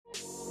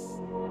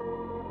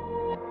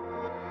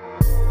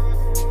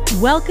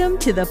Welcome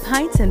to the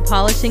Pints and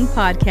Polishing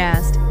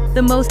Podcast,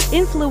 the most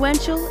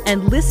influential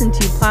and listened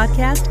to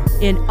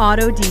podcast in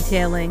auto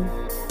detailing.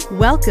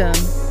 Welcome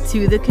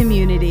to the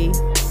community.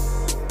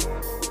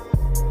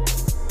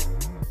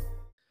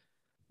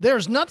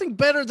 There's nothing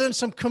better than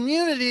some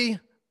community,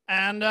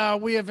 and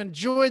we have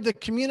enjoyed the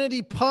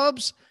community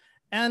pubs,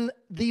 and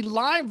the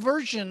live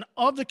version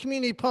of the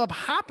community pub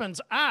happens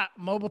at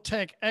Mobile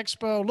Tech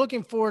Expo.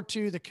 Looking forward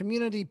to the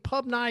community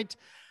pub night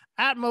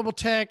at Mobile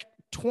Tech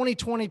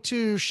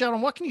 2022.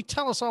 Sheldon, what can you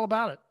tell us all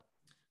about it?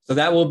 So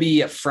that will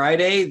be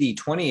Friday, the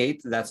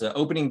 28th. That's the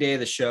opening day of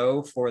the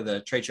show for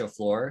the trade show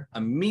floor.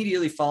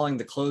 Immediately following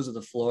the close of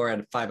the floor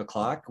at 5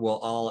 o'clock, we'll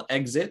all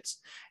exit.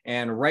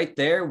 And right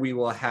there, we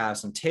will have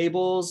some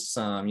tables,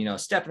 some,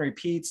 step and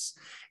repeats,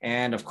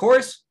 and of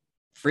course,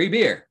 free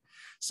beer.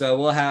 So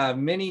we'll have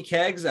mini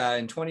kegs.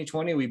 In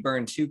 2020, we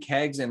burned 2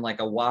 kegs in like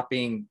a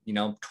whopping,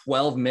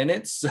 12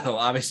 minutes. So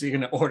obviously you're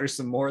going to order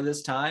some more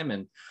this time,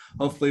 and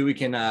hopefully we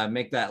can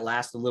make that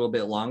last a little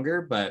bit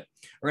longer. But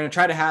we're going to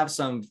try to have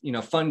some,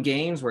 fun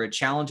games where it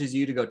challenges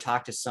you to go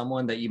talk to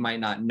someone that you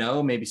might not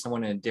know, maybe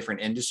someone in a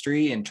different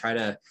industry, and try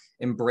to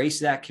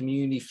embrace that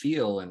community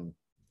feel and,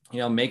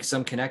 make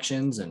some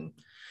connections and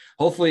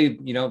hopefully,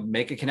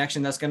 make a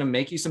connection that's going to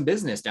make you some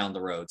business down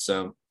the road.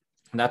 So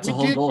that's the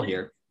whole goal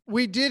here.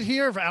 We did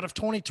hear out of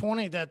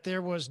 2020 that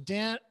there was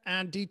dent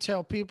and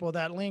detail people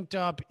that linked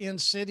up in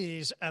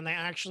cities and they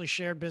actually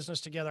shared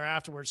business together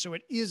afterwards. So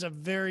it is a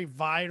very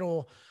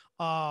vital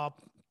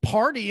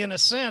party in a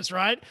sense,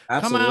 right?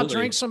 Absolutely. Come out,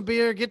 drink some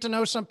beer, get to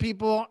know some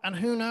people, and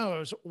who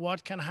knows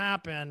what can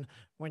happen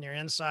when you're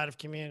inside of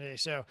community.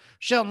 So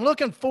Sheldon,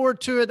 looking forward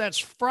to it. That's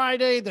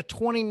Friday, the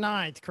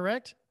 29th,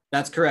 correct?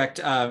 That's correct.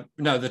 No,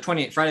 the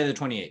 28th, Friday, the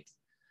 28th.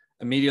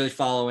 Immediately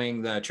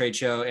following the trade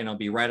show, and it'll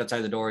be right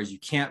outside the doors. You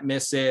can't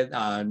miss it.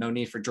 No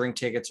need for drink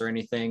tickets or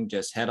anything.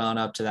 Just head on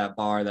up to that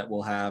bar that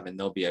we'll have, and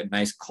there'll be a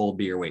nice cold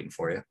beer waiting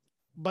for you.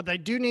 But they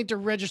do need to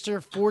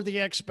register for the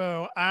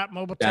expo at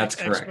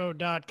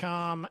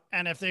mobiletechexpo.com.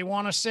 And if they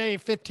want to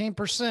save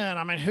 15%,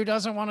 I mean, who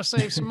doesn't want to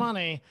save some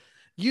money?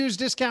 Use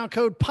discount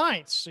code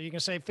PINTS so you can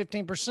save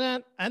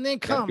 15% and then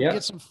come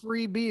get some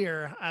free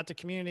beer at the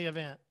community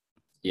event.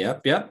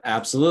 Yep.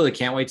 Absolutely.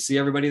 Can't wait to see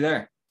everybody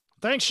there.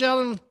 Thanks,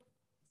 Sheldon.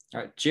 All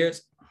right.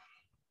 Cheers.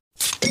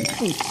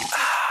 Welcome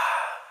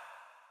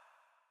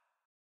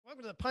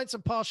to the Pints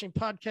and Polishing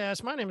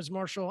Podcast. My name is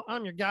Marshall.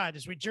 I'm your guide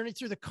as we journey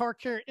through the car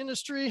care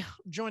industry.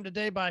 I'm joined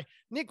today by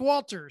Nick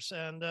Walters,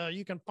 and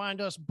you can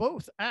find us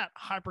both at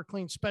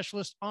HyperClean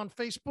Specialist on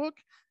Facebook.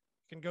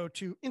 You can go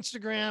to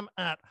Instagram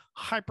at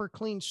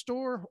HyperClean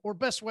Store, or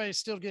best way is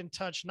still get in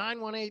touch,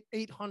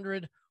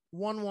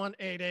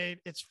 918-800-1188.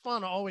 It's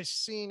fun always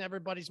seeing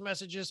everybody's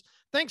messages.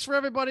 Thanks for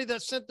everybody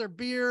that sent their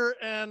beer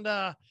and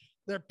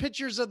their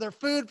pictures of their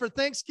food for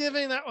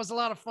Thanksgiving. That was a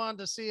lot of fun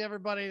to see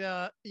everybody,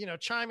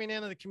 chiming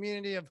into the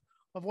community of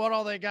what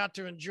all they got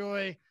to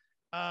enjoy.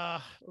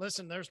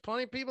 Listen, there's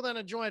plenty of people that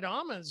enjoyed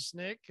almonds,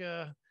 Nick.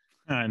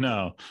 I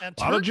know. A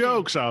lot of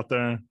jokes out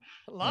there.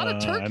 A lot of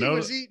turkey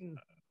was eaten.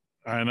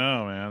 I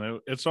know,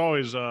 man. It's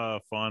always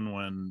fun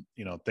when,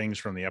 things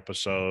from the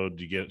episode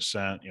you get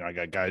sent. I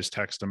got guys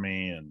texting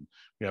me, and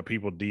we got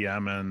people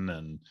DMing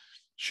and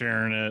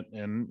sharing it.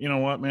 And you know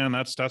what, man,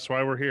 that's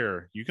why we're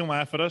here. You can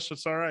laugh at us.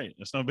 It's all right.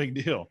 It's no big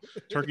deal.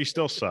 Turkey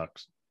still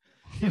sucks.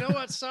 You know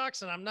what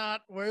sucks? And I'm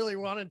not really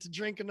wanting to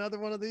drink another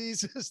one of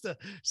these. Is the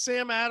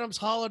Sam Adams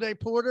Holiday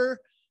Porter.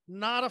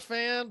 Not a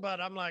fan,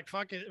 but I'm like,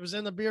 fuck it. It was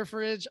in the beer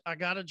fridge. I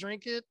got to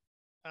drink it.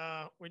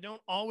 We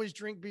don't always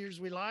drink beers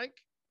we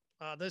like.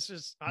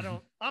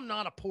 I'm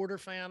not a porter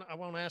fan. I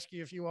won't ask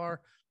you if you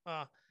are.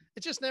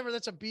 It's just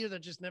that's a beer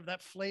that just never,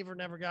 that flavor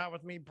never got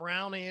with me.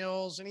 Brown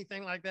ales,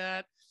 anything like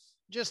that.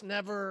 Just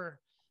never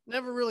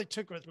really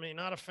took with me.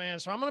 Not a fan.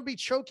 So I'm going to be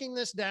choking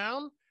this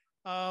down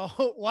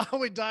while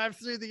we dive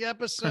through the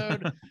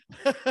episode.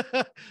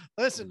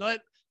 Listen,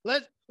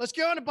 let's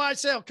go into buy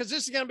sell, because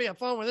this is going to be a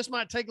fun one. This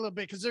might take a little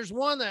bit, because there's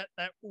one that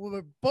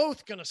we're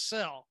both going to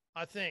sell.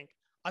 I think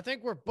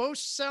we're both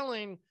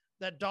selling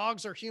that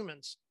dogs are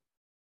humans.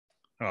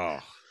 Oh,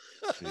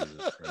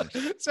 Jesus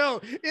Christ.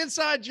 So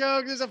inside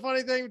joke, there's a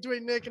funny thing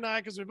between Nick and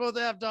I, because we both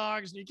have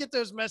dogs, and you get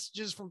those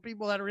messages from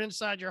people that are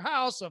inside your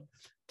house of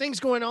things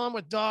going on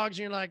with dogs.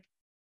 And you're like,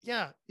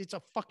 yeah, it's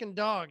a fucking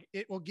dog.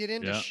 It will get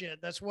into shit.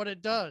 That's what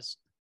it does.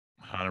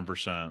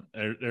 100%.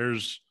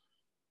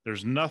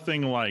 There's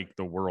nothing like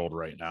the world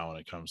right now when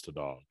it comes to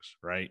dogs,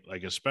 right?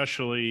 Like,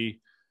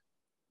 especially,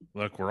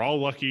 look, we're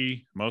all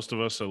lucky. Most of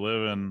us that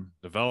live in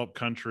developed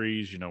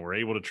countries, we're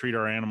able to treat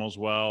our animals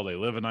well. They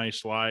live a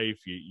nice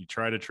life. You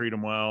try to treat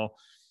them well.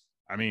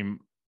 I mean,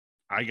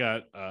 I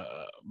got,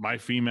 my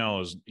female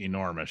is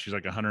enormous. She's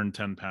like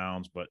 110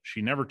 pounds, but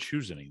she never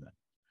chews anything.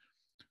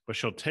 But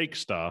she'll take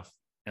stuff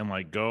and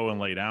like go and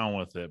lay down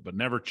with it, but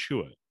never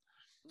chew it.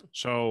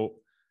 So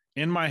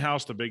in my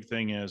house, the big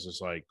thing is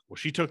like, well,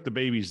 she took the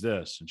babies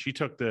this, and she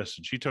took this,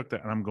 and she took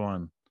that. And I'm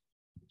going,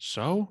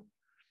 so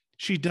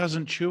she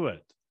doesn't chew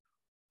it.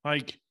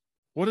 Like,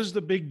 what is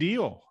the big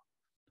deal?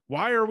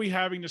 Why are we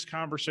having this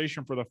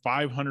conversation for the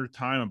 500th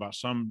time about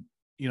some,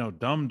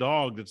 dumb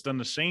dog that's done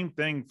the same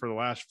thing for the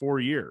last 4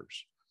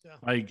 years. Yeah.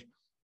 Like,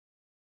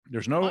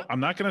 I'm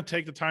not going to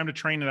take the time to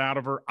train it out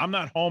of her. I'm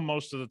not home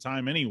most of the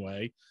time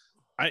anyway.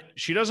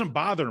 She doesn't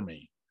bother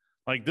me.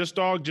 Like, this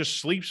dog just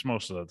sleeps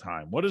most of the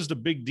time. What is the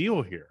big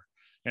deal here?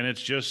 And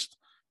it's just,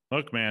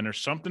 look, man, there's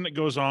something that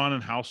goes on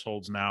in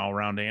households now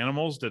around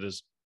animals that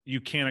is, you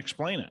can't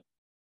explain it.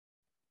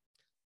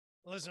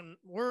 Listen,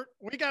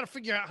 we got to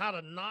figure out how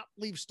to not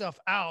leave stuff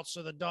out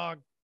so the dog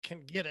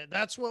can get it.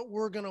 That's what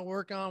we're going to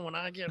work on when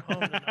I get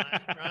home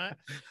tonight. Right.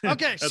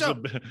 Okay.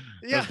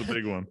 That's the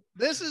big one.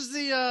 This is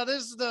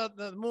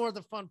the more of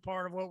the fun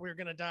part of what we're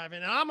going to dive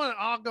in. And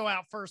I'll go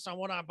out first on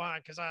what I'm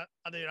buying. Cause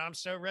I'm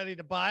so ready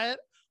to buy it.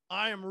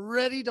 I am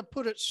ready to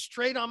put it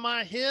straight on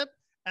my hip.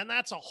 And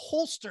that's a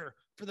holster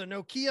for the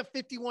Nokia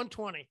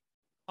 5120.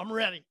 I'm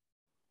ready.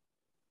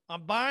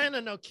 I'm buying a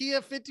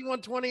Nokia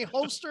 5120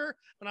 holster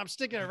and I'm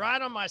sticking it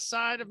right on my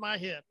side of my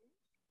hip.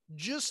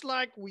 Just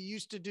like we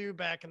used to do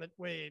back in the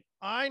way.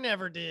 I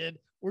never did.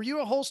 Were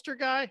you a holster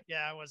guy?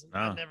 Yeah, I wasn't. No,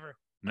 I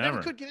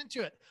never could get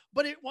into it,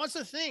 but it was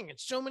a thing. And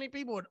so many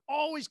people would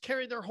always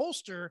carry their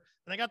holster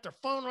and they got their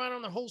phone right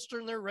on their holster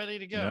and they're ready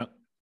to go.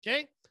 Yeah.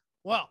 Okay.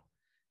 Well,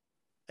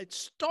 it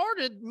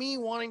started me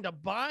wanting to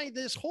buy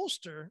this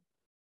holster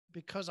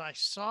because I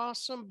saw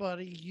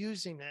somebody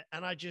using it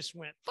and I just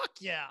went, fuck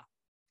yeah.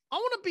 I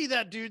want to be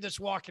that dude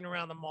that's walking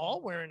around the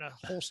mall wearing a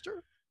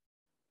holster.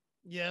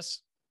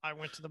 Yes, I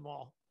went to the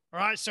mall. All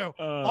right. So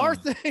our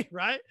thing,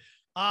 right?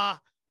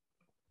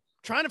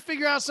 Trying to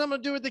figure out something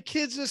to do with the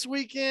kids this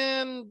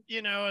weekend,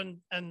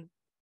 and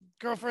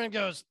girlfriend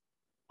goes,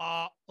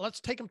 let's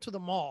take them to the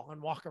mall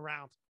and walk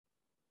around.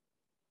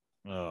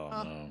 Oh,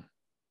 no.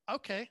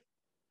 Okay.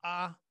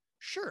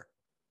 Sure.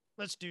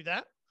 Let's do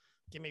that.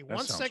 Give me that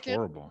 1 second.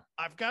 Horrible.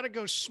 I've got to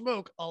go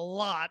smoke a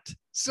lot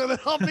so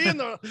that I'll be in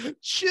the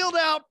chilled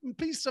out and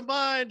peace of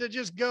mind to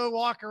just go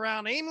walk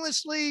around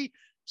aimlessly,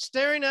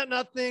 staring at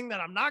nothing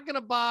that I'm not going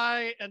to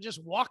buy and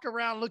just walk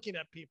around looking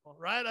at people,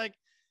 right? Like,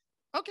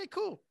 okay,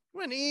 cool.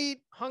 Went to eat,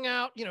 hung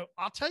out.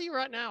 I'll tell you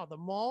right now, the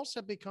malls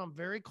have become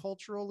very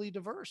culturally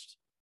diverse.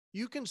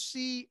 You can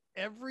see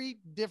every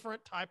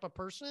different type of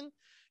person.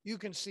 You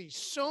can see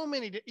so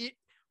many.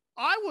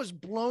 I was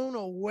blown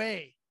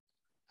away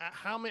at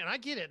how many, and I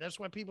get it. That's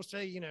why people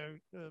say,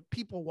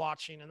 people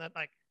watching and that,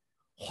 like,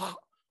 wow,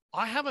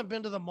 I haven't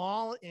been to the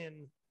mall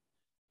in,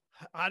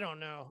 I don't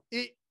know.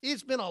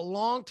 It's been a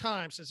long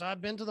time since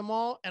I've been to the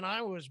mall and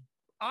I was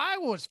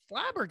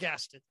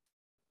flabbergasted,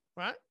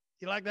 right?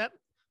 You like that?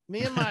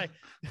 Me and my,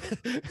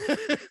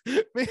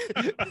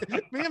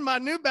 me and my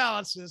New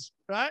Balances,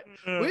 right?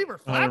 We were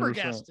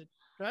flabbergasted,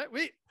 100%. Right?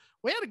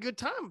 We had a good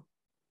time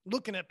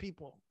looking at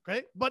people.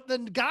 Okay. But the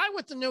guy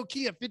with the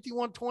Nokia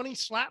 5120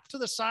 slapped to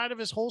the side of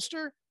his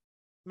holster,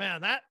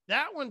 man,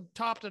 that one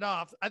topped it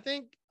off. I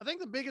think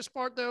the biggest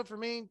part though, for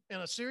me, in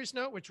a serious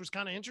note, which was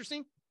kind of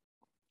interesting,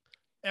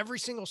 every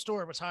single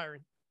store was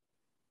hiring.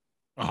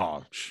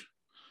 Oh,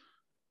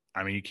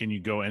 I mean, can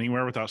you go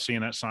anywhere without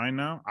seeing that sign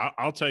now?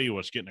 I'll tell you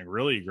what's getting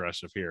really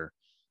aggressive here.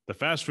 The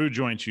fast food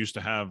joints used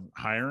to have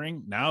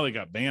hiring. Now they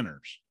got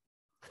banners.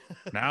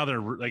 Now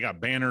they got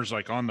banners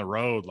like on the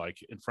road, like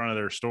in front of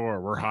their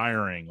store. We're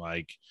hiring.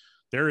 Like,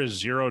 there is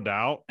zero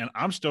doubt. And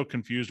I'm still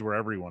confused where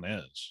everyone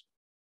is.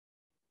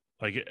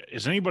 Like,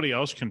 is anybody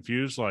else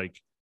confused? Like,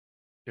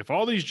 if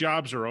all these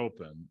jobs are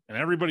open and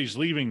everybody's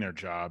leaving their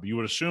job, you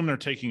would assume they're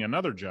taking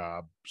another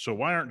job. So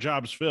why aren't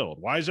jobs filled?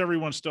 Why is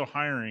everyone still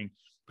hiring?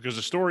 Because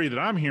the story that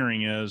I'm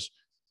hearing is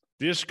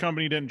this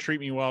company didn't treat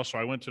me well, so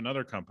I went to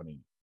another company.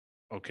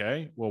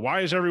 Okay. Well,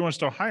 why is everyone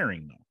still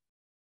hiring though?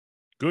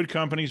 Good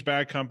companies,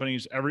 bad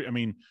companies,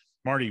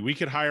 Marty, we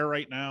could hire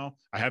right now.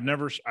 I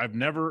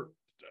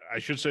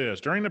should say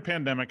this, during the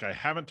pandemic, I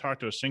haven't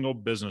talked to a single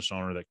business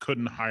owner that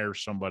couldn't hire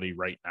somebody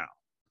right now.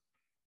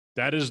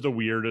 That is the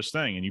weirdest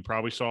thing. And you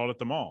probably saw it at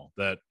the mall,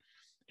 that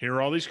here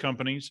are all these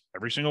companies.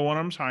 Every single one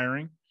of them's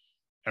hiring.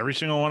 Every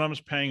single one of them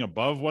is paying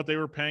above what they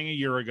were paying a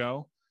year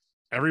ago.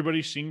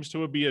 Everybody seems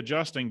to be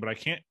adjusting, but I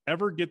can't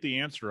ever get the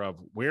answer of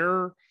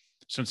where,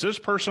 since this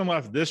person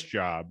left this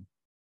job,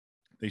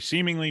 they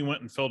seemingly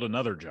went and filled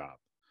another job.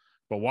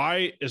 But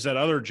why is that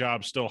other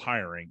job still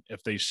hiring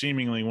if they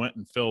seemingly went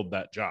and filled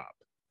that job?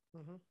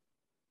 Mm-hmm.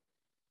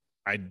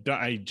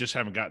 I just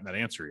haven't gotten that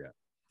answer yet.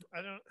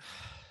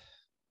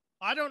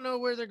 I don't know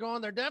where they're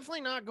going. They're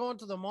definitely not going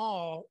to the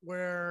mall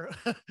where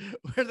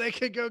they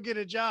could go get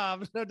a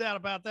job. No doubt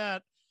about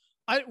that.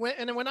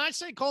 When I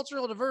say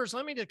cultural diverse,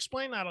 let me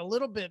explain that a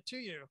little bit to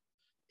you.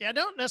 Yeah, I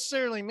don't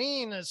necessarily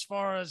mean as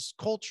far as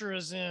culture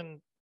as in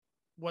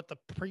what the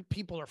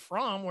people are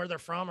from, where they're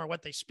from, or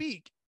what they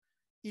speak.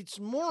 It's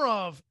more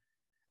of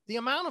the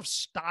amount of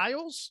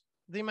styles,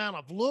 the amount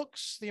of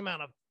looks, the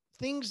amount of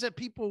things that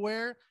people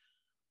wear.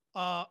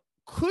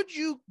 Could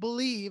you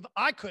believe,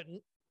 I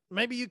couldn't,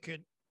 maybe you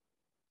could.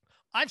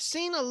 I've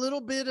seen a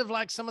little bit of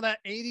like some of that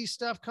 80s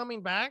stuff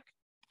coming back.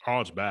 Oh,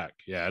 it's back.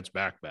 Yeah, it's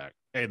back.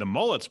 Hey, the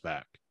mullet's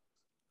back.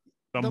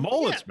 The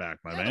mullet's back,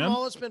 my man. The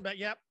mullet's been back.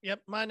 Yep.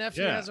 My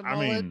nephew has a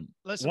mullet.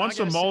 Listen, once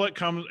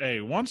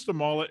the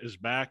mullet is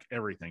back,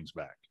 everything's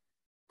back.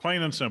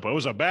 Plain and simple. It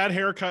was a bad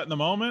haircut in the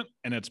moment,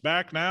 and it's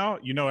back now.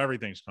 You know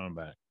everything's coming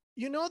back.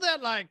 You know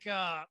that like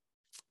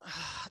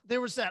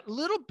there was that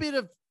little bit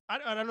of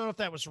I don't know if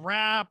that was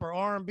rap or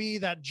R&B,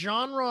 that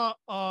genre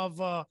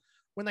of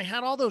when they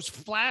had all those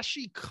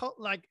flashy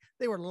like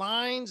they were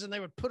lines and they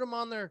would put them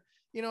on their,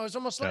 you know, it's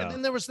almost like, and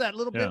then there was that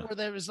little bit where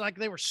there was like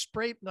they were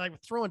sprayed, like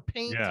throwing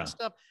paint and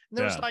stuff. And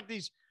there was like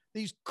these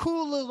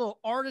cool little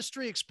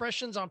artistry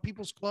expressions on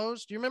people's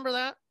clothes. Do you remember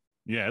that?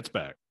 Yeah, it's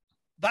back.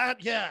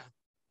 Yeah,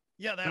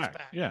 that's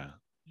back. Yeah.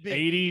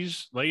 Big.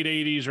 80s, late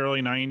 80s,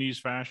 early 90s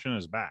fashion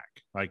is back.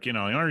 Like, you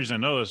know, the only reason I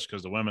know this is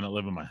because the women that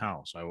live in my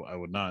house,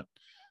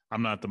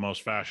 I'm not the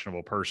most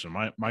fashionable person.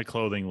 My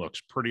clothing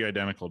looks pretty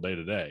identical day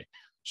to day.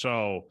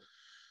 So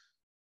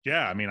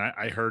yeah, I mean,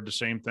 I heard the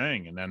same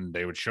thing, and then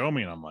they would show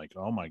me and I'm like,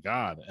 oh my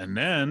God. And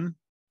then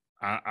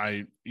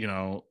I you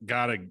know,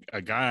 got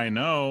a guy I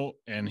know,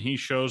 and he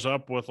shows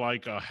up with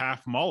like a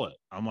half mullet.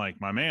 I'm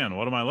like, my man,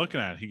 what am I looking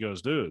at? He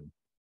goes, dude,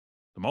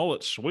 the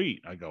mullet's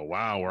sweet. I go,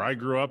 wow, where I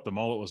grew up, the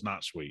mullet was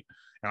not sweet.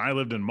 And I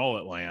lived in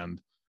mullet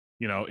land,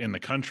 you know, in the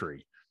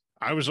country.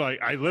 I was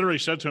like, I literally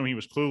said to him, he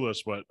was clueless,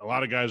 but a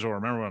lot of guys will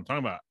remember what I'm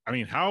talking about. I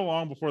mean, how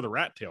long before the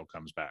rat tail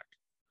comes back?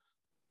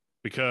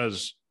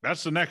 Because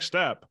that's the next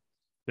step.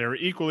 They're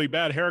equally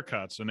bad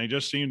haircuts, and they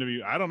just seem to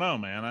be, I don't know,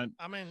 man.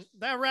 I mean,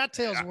 that rat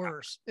tail's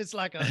worse. It's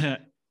like a,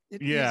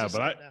 yeah,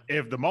 but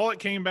if the mullet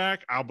came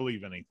back, I'll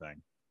believe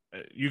anything.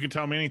 You can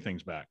tell me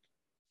anything's back.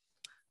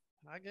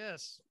 I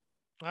guess.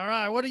 All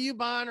right. What are you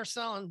buying or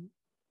selling?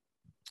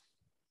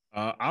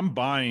 I'm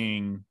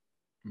buying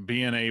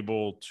being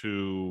able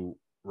to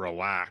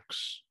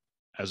relax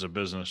as a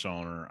business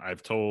owner.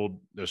 I've told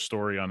this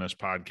story on this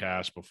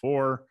podcast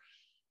before.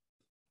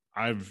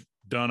 I've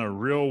done a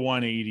real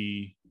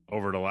 180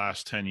 over the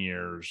last 10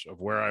 years of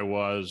where I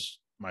was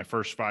my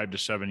first 5 to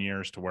 7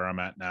 years to where I'm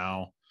at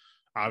now.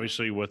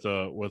 Obviously with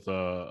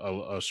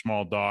a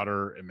small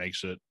daughter, it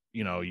makes it,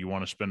 you know, you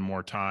want to spend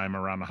more time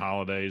around the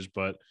holidays,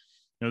 but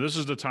you know, this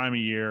is the time of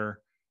year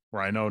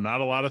where I know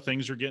not a lot of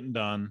things are getting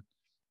done.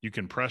 You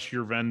can press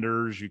your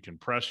vendors, you can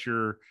press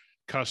your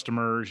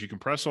customers, you can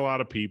press a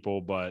lot of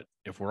people, but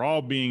if we're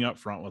all being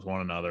upfront with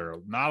one another,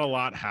 not a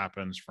lot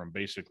happens from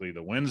basically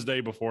the Wednesday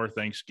before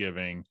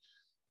Thanksgiving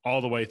all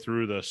the way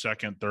through the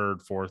 2nd,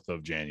 3rd, 4th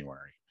of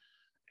January.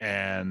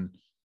 And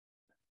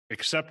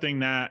accepting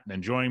that and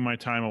enjoying my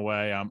time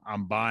away,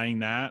 I'm buying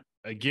that.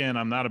 Again,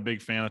 I'm not a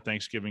big fan of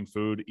Thanksgiving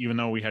food, even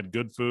though we had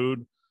good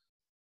food.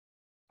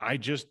 I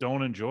just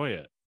don't enjoy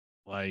it.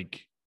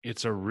 Like,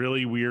 it's a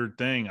really weird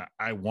thing.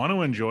 I want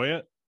to enjoy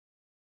it,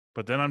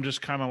 but then I'm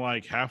just kind of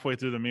like halfway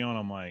through the meal and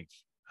I'm like,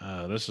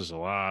 this is a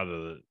lot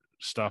of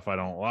stuff I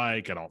don't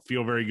like. I don't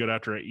feel very good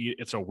after I eat.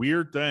 It's a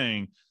weird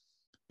thing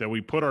that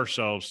we put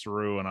ourselves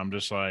through. And I'm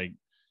just like,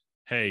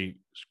 hey,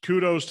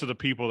 kudos to the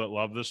people that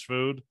love this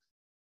food,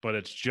 but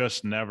it's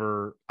just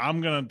never,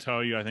 I'm going to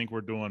tell you, I think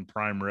we're doing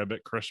prime rib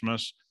at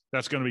Christmas.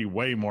 That's going to be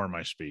way more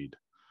my speed.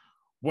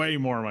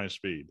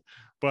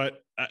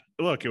 But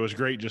look, it was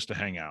great just to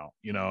hang out.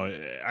 You know,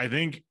 I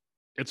think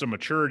it's a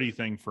maturity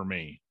thing for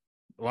me.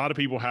 A lot of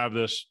people have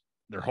this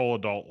their whole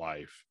adult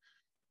life.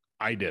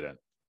 I didn't.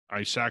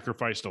 I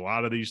sacrificed a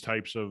lot of these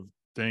types of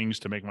things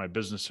to make my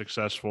business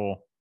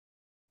successful.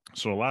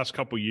 So the last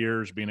couple of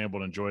years, being able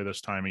to enjoy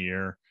this time of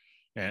year,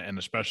 and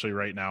especially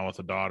right now with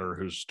a daughter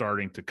who's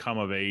starting to come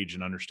of age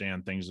and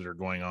understand things that are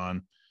going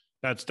on,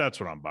 that's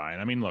what I'm buying.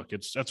 I mean, look,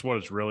 that's what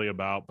it's really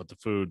about, but the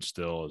food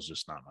still is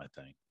just not my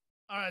thing.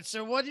 All right.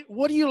 So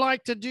what do you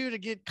like to do to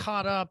get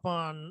caught up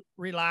on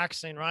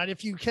relaxing, right?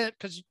 If you can't,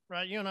 because,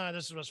 right, you and I,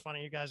 this is what's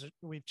funny. You guys,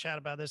 we've chatted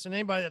about this, and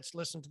anybody that's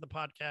listened to the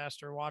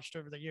podcast or watched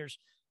over the years,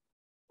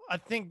 I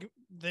think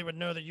they would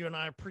know that you and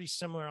I are pretty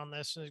similar on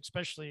this. And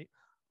especially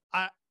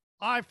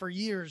I for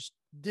years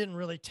didn't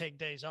really take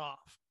days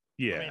off.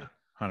 Yeah.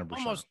 I mean, 100%.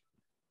 Almost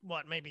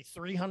maybe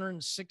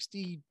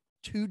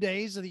 362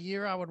 days of the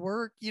year I would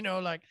work, you know,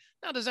 like,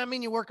 now, does that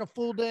mean you work a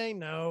full day?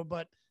 No,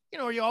 but you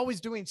know, you're always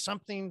doing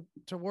something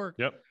to work.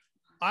 Yep.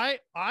 I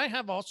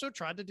have also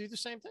tried to do the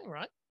same thing,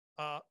 right?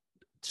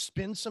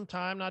 Spend some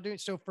time not doing.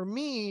 So for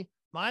me,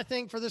 my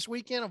thing for this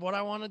weekend of what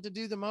I wanted to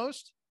do the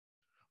most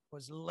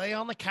was lay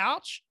on the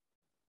couch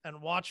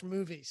and watch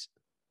movies.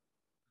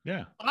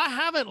 Yeah. I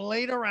haven't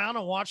laid around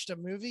and watched a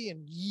movie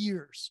in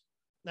years.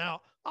 Now,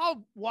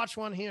 I'll watch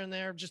one here and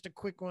there, just a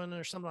quick one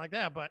or something like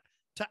that. But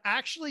to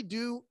actually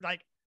do,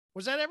 like,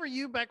 was that ever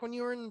you back when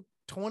you were in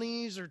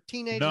 20s or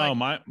teenage? No,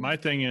 like, my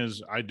thing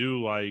is I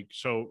do like,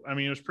 so, I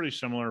mean, it was pretty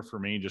similar for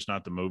me, just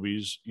not the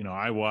movies. You know,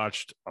 I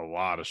watched a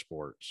lot of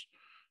sports.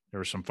 There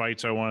were some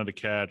fights I wanted to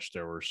catch.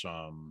 There were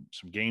some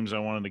games I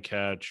wanted to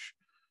catch.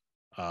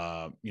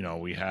 You know,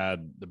 we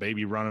had the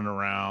baby running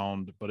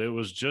around, but it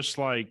was just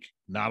like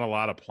not a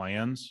lot of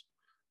plans.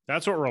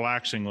 That's what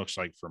relaxing looks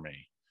like for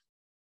me.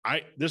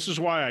 This is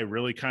why I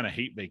really kind of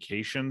hate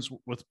vacations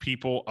with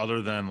people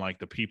other than like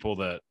the people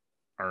that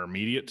are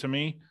immediate to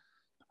me.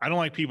 I don't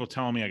like people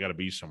telling me I got to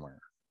be somewhere.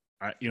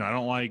 I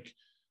don't like,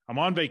 I'm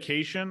on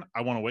vacation.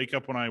 I want to wake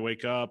up when I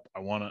wake up.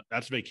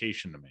 That's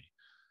vacation to me.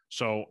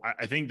 So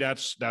I think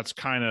that's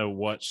kind of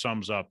what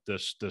sums up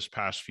this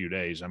past few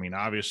days. I mean,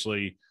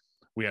 obviously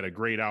we had a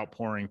great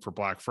outpouring for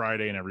Black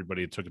Friday and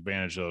everybody took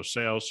advantage of those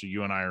sales. So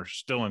you and I are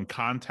still in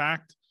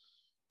contact,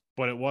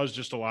 but it was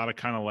just a lot of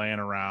kind of laying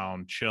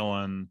around,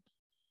 chilling,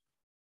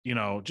 you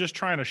know, just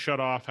trying to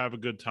shut off, have a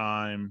good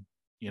time,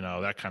 you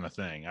know, that kind of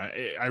thing.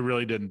 I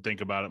really didn't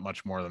think about it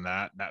much more than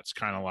that. That's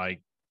kind of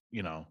like,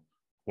 you know,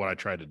 what I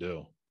tried to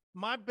do.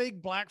 My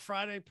big Black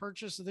Friday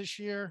purchase this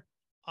year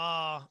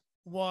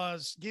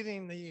was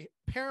getting the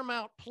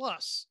Paramount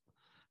Plus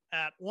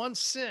at 1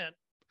 cent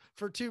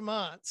for 2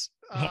 months.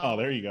 Oh,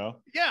 there you go.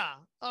 Yeah.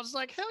 I was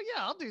like, hell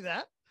yeah, I'll do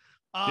that.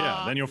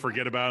 Yeah. Then you'll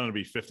forget about it. It'll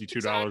be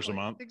 $52 a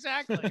month.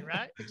 Exactly.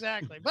 Right.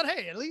 Exactly. But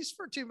hey, at least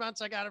for 2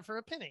 months, I got it for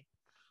a penny.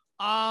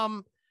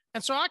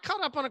 And so I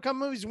caught up on a couple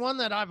movies. One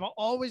that I've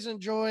always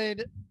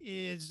enjoyed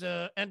is,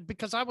 and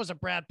because I was a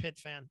Brad Pitt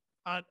fan,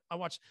 I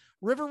watched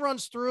River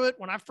Runs Through It.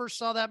 When I first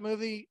saw that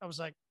movie, I was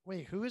like,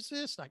 wait, who is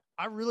this? Like,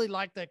 I really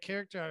like that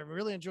character. I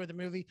really enjoyed the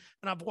movie.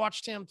 And I've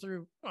watched him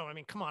through,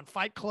 come on,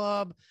 Fight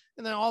Club.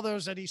 And then all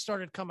those that he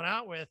started coming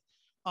out with.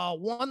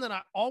 One that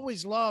I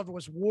always loved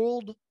was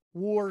World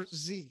War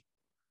Z.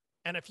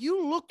 And if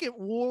you look at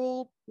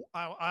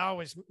I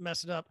always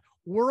mess it up,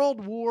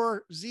 World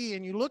War Z,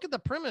 and you look at the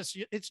premise,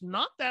 it's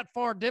not that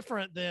far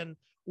different than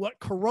what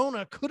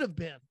Corona could have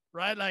been,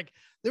 right? Like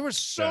there was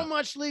so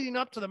much leading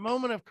up to the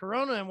moment of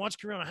Corona, and once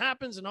Corona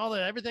happens and all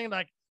that, everything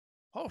like,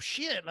 oh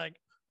shit, like,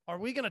 are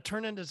we going to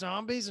turn into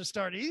zombies and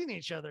start eating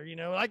each other? You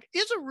know, like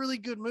it's a really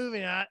good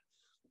movie. I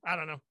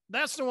don't know.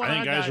 That's the one. I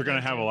think guys are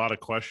going to have a lot of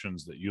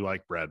questions that you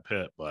like Brad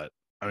Pitt, but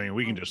I mean,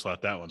 we can just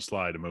let that one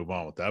slide and move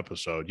on with the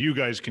episode. You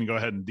guys can go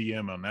ahead and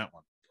DM on that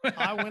one.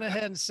 I went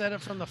ahead and said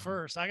it from the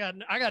first. I got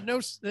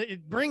no,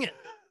 bring it.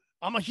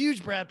 I'm a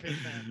huge Brad Pitt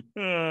fan.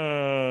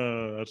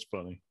 That's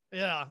funny.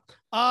 Yeah.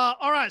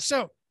 All right.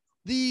 So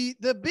the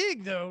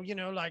big though, you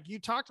know, like you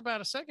talked about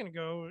a second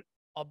ago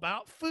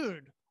about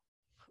food.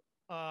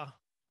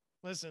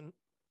 Listen,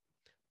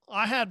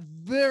 I had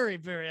very,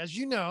 very, as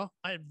you know,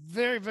 I had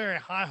very, very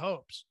high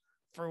hopes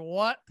for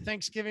what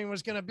Thanksgiving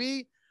was going to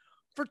be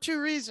for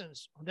 2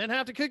 reasons. I didn't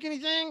have to cook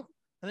anything.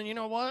 And then you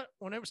know what?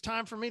 When it was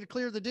time for me to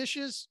clear the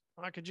dishes,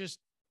 I could just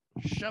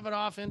shove it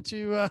off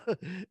into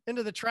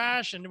the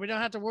trash and we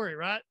don't have to worry,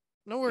 right?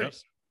 No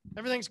worries. Yep.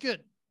 Everything's good.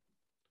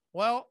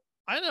 Well,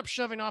 I ended up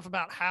shoving off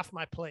about half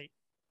my plate.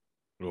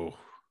 Oh.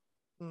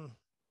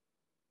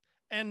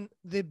 And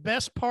the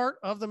best part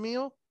of the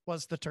meal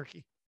was the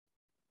turkey.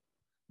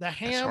 The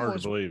ham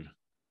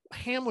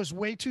ham was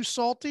way too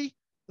salty.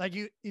 Like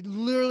I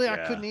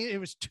couldn't eat it. It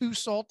was too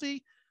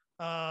salty.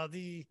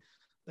 The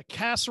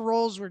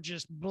casseroles were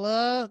just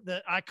blah.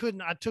 That I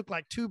couldn't. I took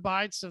like 2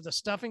 bites of the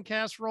stuffing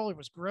casserole. It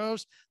was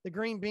gross. The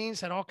green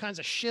beans had all kinds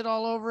of shit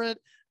all over it.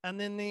 And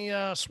then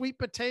the sweet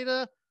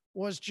potato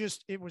was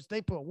just,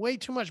 they put way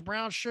too much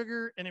brown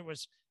sugar, and it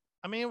was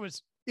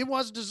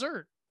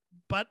dessert,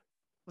 but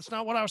that's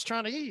not what I was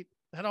trying to eat.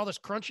 It had all this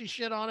crunchy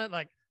shit on it.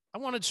 Like I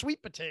wanted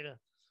sweet potato.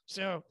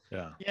 So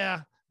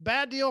yeah.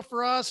 Bad deal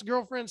for us.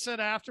 Girlfriend said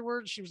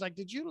afterwards, she was like,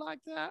 did you like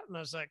that? And I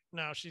was like,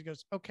 no. She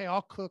goes, okay,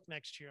 I'll cook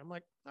next year. I'm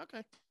like,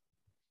 okay,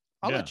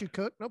 I'll let you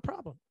cook. No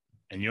problem.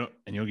 And you'll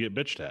get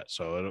bitched at.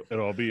 So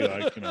it'll be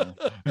like, you know,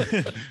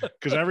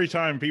 because every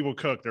time people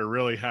cook, they're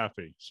really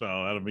happy. So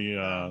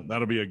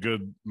that'll be a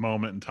good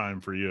moment in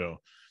time for you.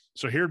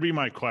 So here'd be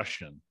my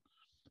question.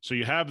 So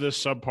you have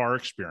this subpar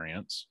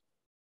experience,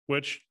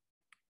 which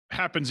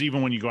happens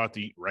even when you go out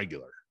to eat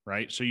regular,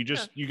 right? So you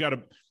got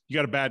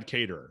a bad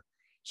caterer.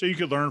 So you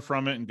could learn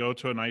from it and go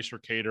to a nicer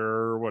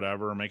caterer or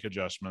whatever, make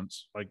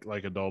adjustments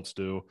like adults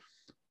do.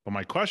 But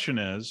my question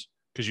is,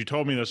 because you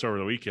told me this over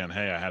the weekend,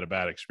 hey, I had a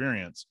bad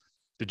experience.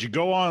 Did you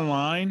go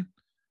online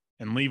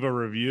and leave a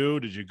review?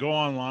 Did you go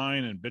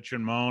online and bitch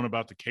and moan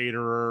about the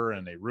caterer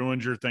and they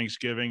ruined your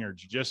Thanksgiving? Or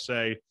did you just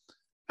say,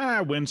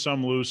 win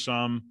some, lose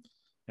some,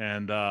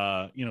 and,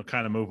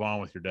 kind of move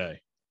on with your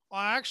day? Well,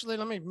 actually,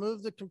 let me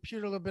move the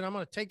computer a little bit. I'm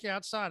going to take you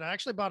outside. I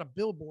actually bought a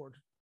billboard.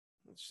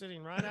 It's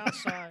sitting right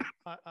outside.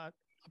 I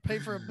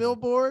paid for a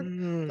billboard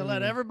to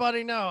let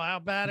everybody know how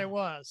bad it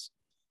was.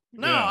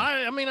 No,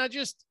 yeah.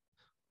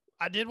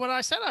 I did what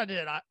I said I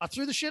did. I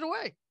threw the shit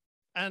away.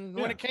 And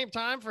when it came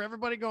time for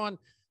everybody going,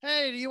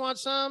 hey, do you want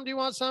some? Do you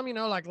want some? You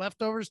know, like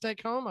leftovers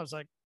take home. I was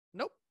like,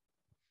 nope.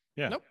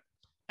 Yeah. Nope.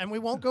 And we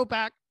won't go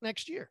back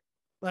next year.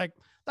 Like,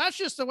 that's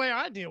just the way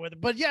I deal with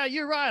it. But yeah,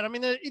 you're right. I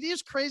mean, it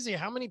is crazy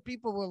how many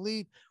people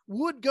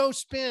would go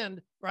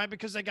spend, right?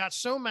 Because they got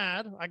so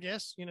mad, I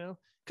guess, you know,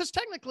 because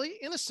technically,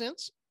 in a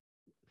sense,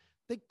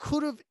 they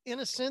could have, in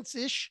a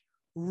sense-ish,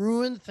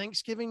 ruined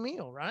Thanksgiving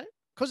meal, right?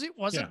 Because it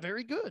wasn't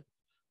very good.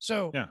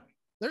 So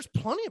there's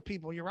plenty of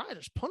people. You're right.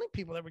 There's plenty of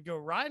people that would go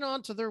right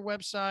onto their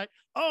website.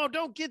 Oh,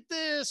 don't get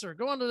this, or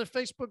go onto their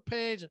Facebook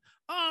page. And,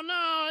 oh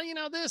no, you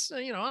know this.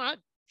 You know, I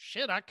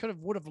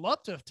would have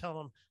loved to have told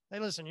them, hey,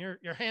 listen,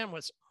 your ham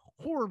was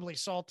horribly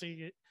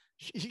salty.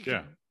 You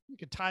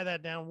could tie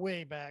that down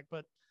way back,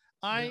 but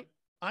I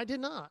did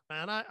not,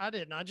 man. I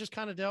didn't. I just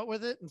kind of dealt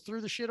with it and threw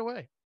the shit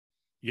away.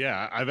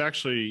 Yeah, I've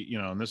actually,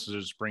 and this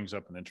just brings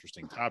up an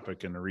interesting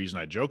topic. And the reason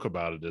I joke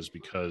about it is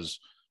because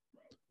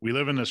we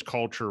live in this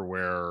culture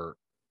where,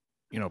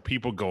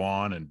 people go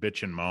on and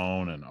bitch and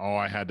moan and, oh,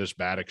 I had this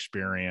bad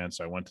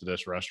experience. I went to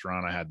this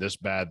restaurant. I had this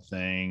bad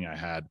thing. I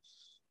had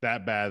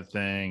that bad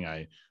thing.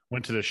 I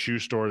went to the shoe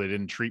store. They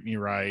didn't treat me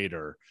right.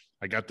 Or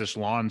I got this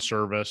lawn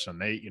service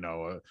and they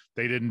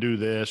didn't do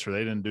this or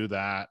they didn't do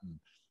that. And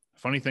the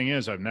funny thing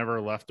is I've never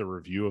left a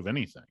review of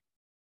anything.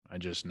 I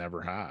just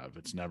never have.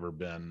 It's never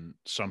been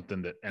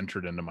something that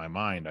entered into my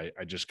mind.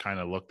 I just kind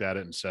of looked at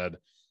it and said,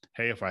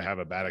 hey, if I have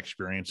a bad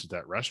experience at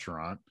that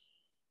restaurant,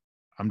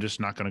 I'm just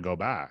not going to go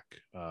back.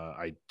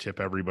 I tip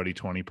everybody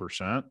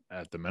 20%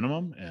 at the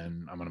minimum,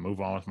 and I'm going to move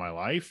on with my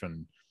life.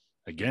 And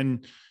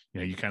again,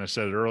 you kind of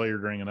said it earlier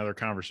during another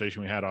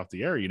conversation we had off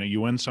the air,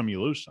 you win some,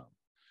 you lose some.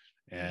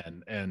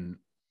 And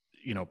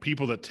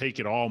people that take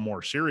it all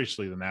more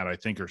seriously than that, I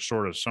think are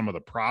sort of some of the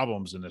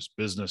problems in this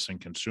business and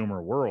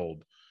consumer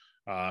world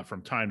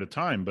from time to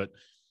time. But,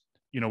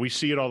 we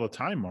see it all the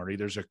time, Marty.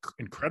 There's an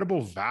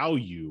incredible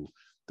value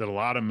that a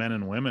lot of men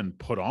and women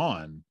put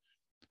on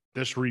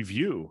this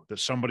review that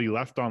somebody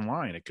left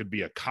online. It could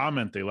be a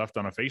comment they left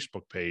on a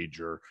Facebook page,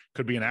 or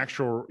could be an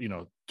actual,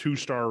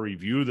 2-star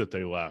review that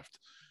they left.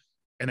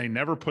 And they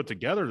never put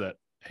together that,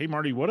 hey,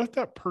 Marty, what if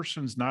that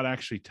person's not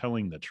actually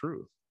telling the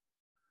truth?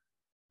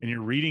 And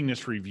you're reading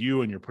this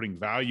review and you're putting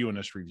value in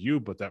this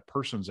review, but that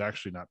person's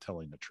actually not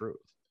telling the truth.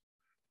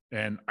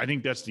 And I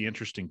think that's the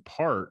interesting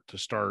part, to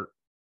start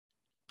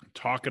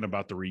talking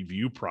about the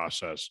review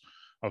process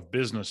of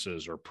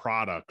businesses or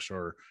products,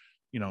 or,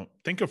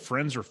 think of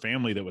friends or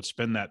family that would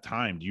spend that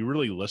time. Do you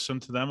really listen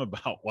to them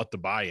about what to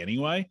buy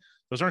anyway?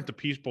 Those aren't the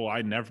people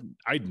I'd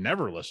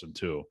never listen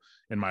to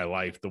in my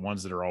life, the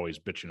ones that are always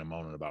bitching and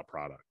moaning about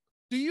product.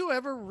 Do you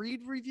ever read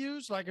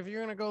reviews? Like if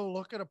you're going to go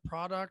look at a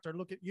product or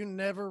you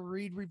never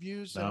read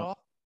reviews at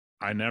all?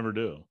 I never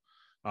do.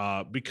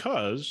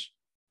 Because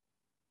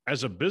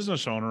as a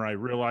business owner, I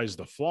realize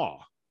the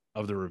flaw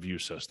of the review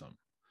system.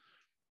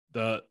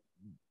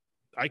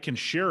 I can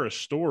share a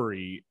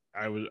story.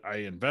 I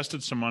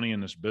invested some money in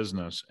this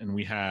business, and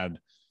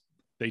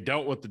they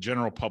dealt with the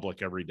general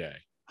public every day,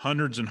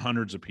 hundreds and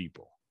hundreds of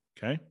people.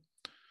 Okay.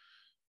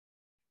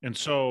 And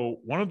so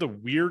one of the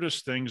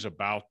weirdest things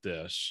about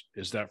this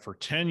is that for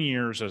 10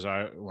 years,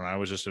 when I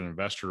was just an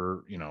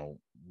investor,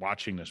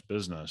 watching this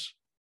business,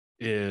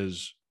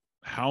 is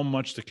how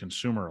much the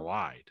consumer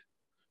lied,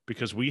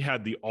 because we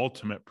had the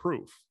ultimate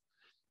proof.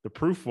 The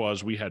proof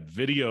was we had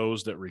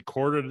videos that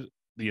recorded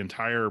the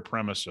entire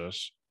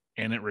premises,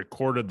 and it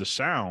recorded the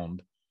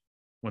sound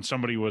when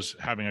somebody was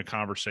having a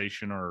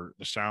conversation or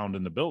the sound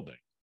in the building.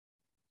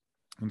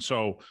 And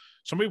so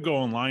somebody would go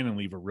online and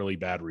leave a really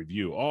bad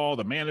review. Oh,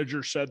 the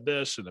manager said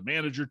this, and the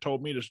manager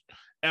told me to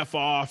F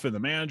off, and the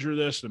manager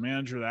this, the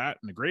manager that.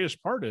 And the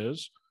greatest part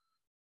is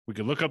we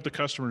could look up the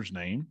customer's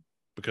name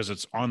because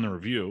it's on the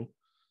review,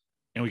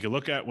 and we could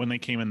look at when they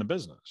came in the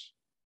business,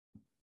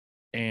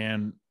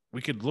 and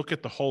we could look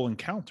at the whole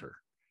encounter.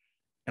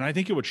 And I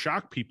think it would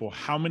shock people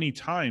how many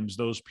times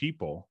those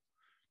people,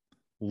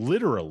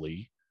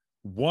 literally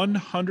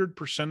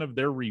 100% of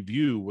their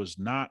review was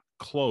not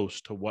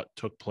close to what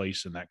took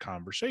place in that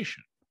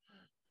conversation.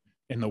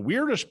 And the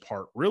weirdest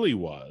part really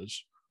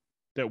was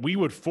that we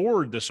would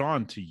forward this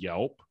on to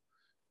Yelp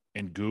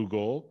and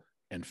Google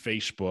and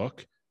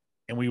Facebook,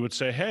 and we would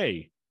say,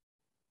 hey,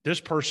 this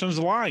person's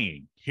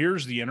lying.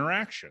 Here's the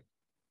interaction.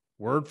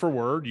 Word for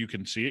word, you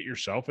can see it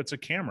yourself. It's a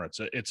camera.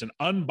 It's an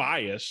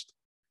unbiased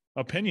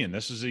opinion.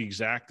 This is the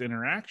exact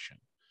interaction.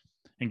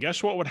 And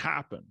guess what would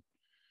happen?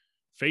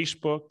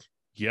 Facebook,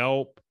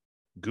 Yelp,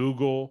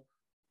 Google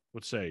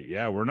would say,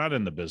 yeah, we're not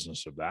in the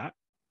business of that.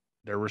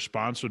 Their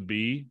response would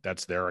be,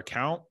 that's their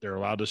account. They're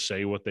allowed to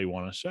say what they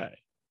want to say.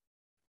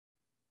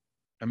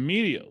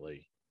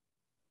 Immediately,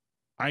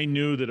 I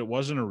knew that it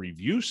wasn't a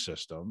review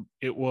system.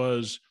 It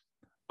was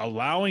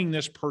allowing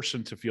this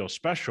person to feel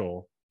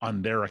special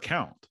on their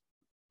account.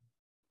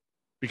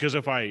 Because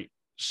if I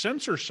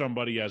censor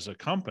somebody as a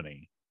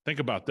company, think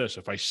about this.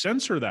 If I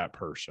censor that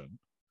person,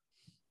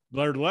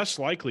 they're less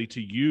likely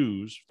to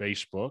use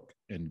Facebook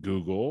and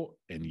Google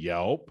and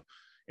Yelp.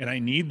 And I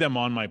need them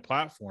on my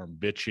platform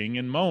bitching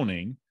and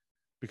moaning,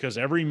 because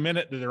every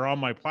minute that they're on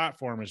my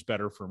platform is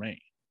better for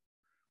me.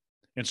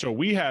 And so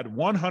we had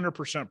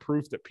 100%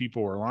 proof that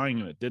people were lying,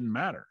 and it didn't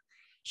matter.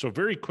 So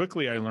very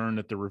quickly, I learned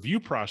that the review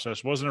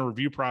process wasn't a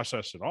review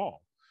process at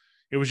all.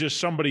 It was just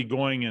somebody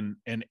going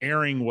and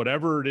airing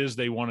whatever it is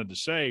they wanted to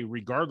say,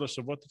 regardless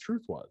of what the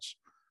truth was.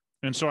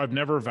 And so I've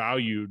never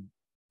valued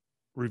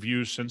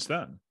reviews since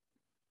then.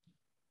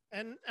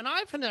 And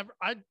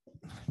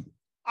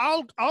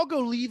I'll go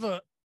leave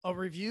a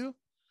review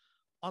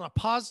on a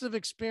positive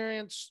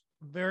experience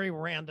very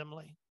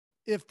randomly.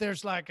 If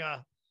there's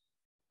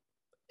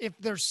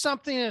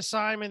something in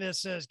assignment that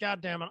says,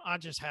 God damn it, I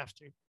just have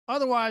to.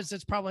 Otherwise,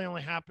 it's probably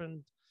only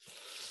happened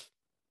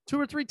 2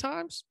 or 3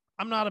 times.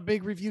 I'm not a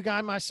big review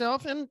guy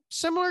myself, and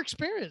similar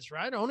experience,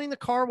 right? Owning the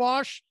car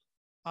wash,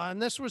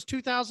 And this was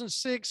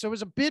 2006. So it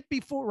was a bit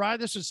before, right?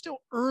 This was still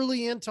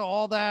early into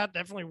all that,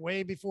 definitely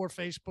way before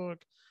Facebook.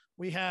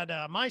 We had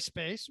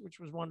MySpace, which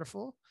was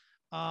wonderful.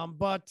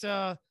 But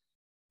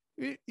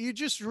you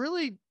just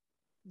really,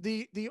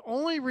 the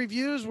only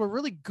reviews were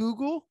really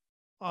Google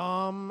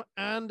and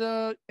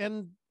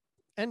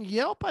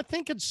Yelp. I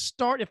think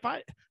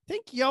I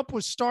think Yelp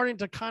was starting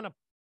to kind of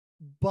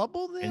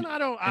bubble then. I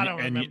don't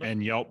remember.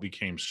 And Yelp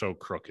became so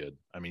crooked.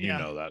 I mean, you Yeah.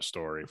 know that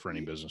story for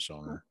any business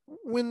owner.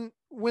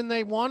 When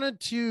they wanted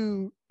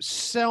to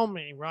sell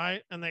me,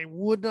 right, and they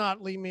would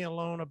not leave me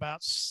alone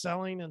about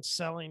selling and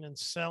selling and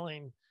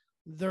selling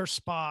their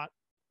spot,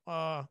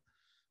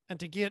 and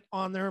to get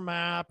on their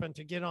map and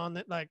to get on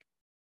that, like,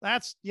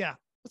 that's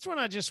when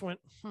I just went,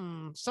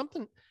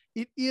 something.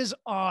 It is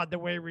odd the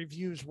way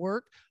reviews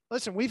work.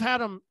 Listen, we've had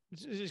them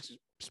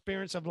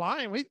experience of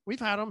lying. We've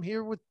had them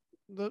here with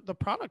the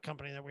product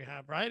company that we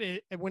have,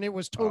 right? When it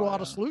was Total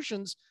Auto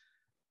Solutions,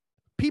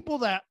 people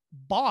that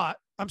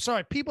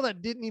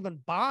didn't even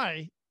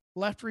buy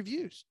left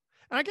reviews.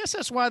 And I guess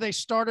that's why they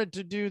started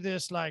to do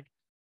this, like,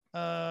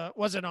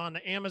 was it on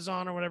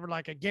Amazon or whatever,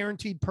 like a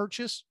guaranteed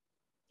purchase?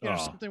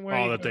 Something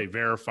where they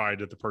verified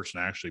that the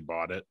person actually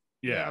bought it.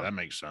 Yeah, that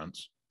makes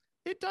sense.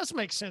 It does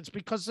make sense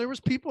because there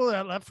was people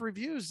that left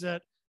reviews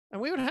that,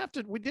 and we tried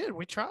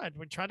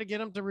to get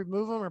them to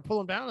remove them or pull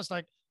them down. It's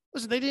like,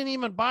 listen, they didn't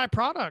even buy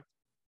product.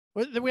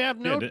 We have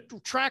no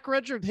track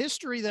record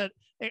history that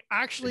they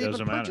actually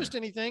even purchased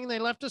anything. They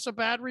left us a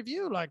bad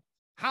review. Like,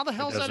 how the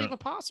hell is that even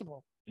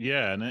possible?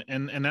 Yeah.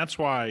 And that's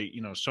why,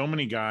 so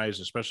many guys,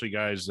 especially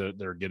guys that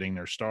they're getting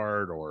their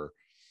start or,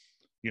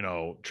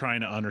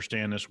 trying to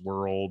understand this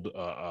world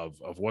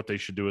of what they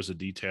should do as a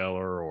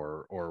detailer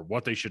or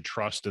what they should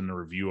trust in the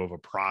review of a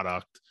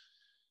product.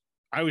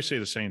 I always say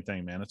the same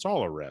thing, man. It's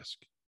all a risk.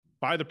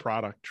 Buy the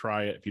product,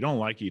 try it. If you don't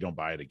like it, you don't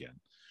buy it again.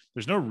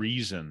 There's no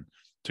reason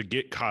to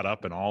get caught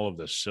up in all of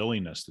this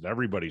silliness that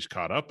everybody's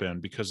caught up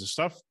in, because the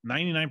stuff,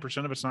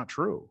 99% of it's not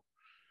true.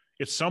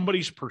 It's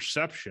somebody's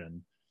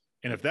perception.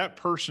 And if that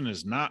person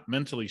is not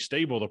mentally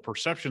stable, the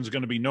perception is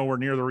going to be nowhere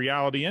near the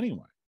reality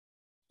anyway.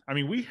 I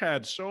mean, we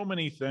had so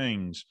many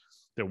things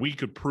that we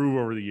could prove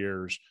over the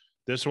years.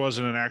 This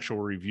wasn't an actual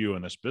review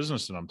in this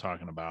business that I'm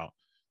talking about.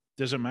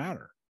 Doesn't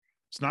matter.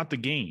 It's not the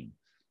game.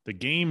 The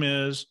game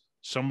is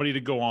somebody to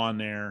go on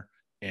there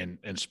and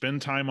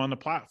spend time on the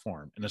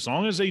platform. And as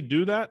long as they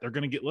do that, they're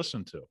going to get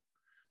listened to.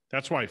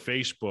 That's why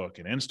Facebook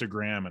and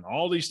Instagram and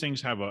all these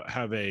things have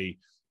a,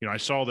 I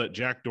saw that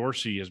Jack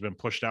Dorsey has been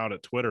pushed out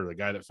at Twitter, the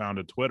guy that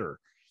founded Twitter.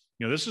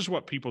 This is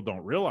what people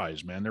don't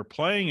realize, man. They're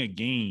playing a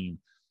game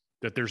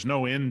that there's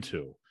no end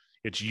to.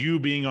 It's you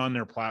being on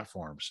their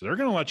platform. So they're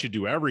going to let you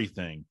do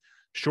everything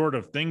short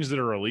of things that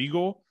are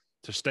illegal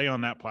to stay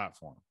on that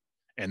platform.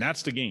 And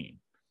that's the game.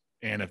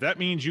 And if that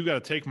means you got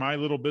to take my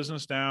little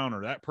business down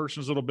or that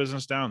person's little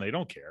business down, they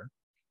don't care.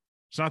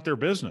 It's not their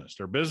business.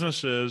 Their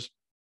business is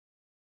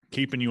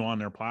keeping you on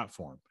their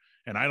platform.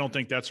 And I don't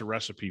think that's a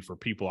recipe for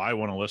people I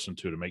want to listen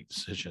to make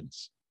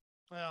decisions.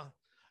 Well,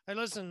 hey,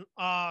 listen,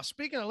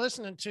 speaking of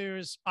listening to,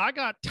 is I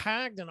got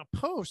tagged in a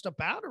post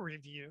about a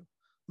review.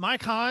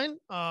 Mike Hine,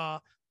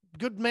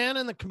 good man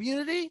in the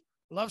community.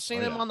 Love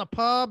seeing him on the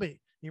pub.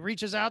 He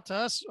reaches out to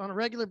us on a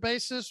regular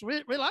basis.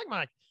 We like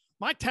Mike.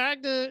 Mike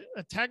tagged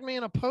me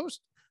in a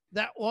post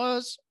that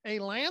was a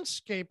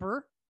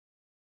landscaper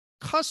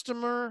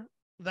customer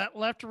that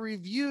left a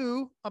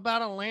review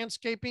about a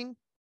landscaping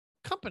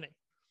company.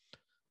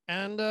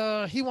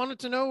 And he wanted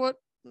to know what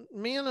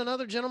me and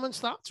another gentleman's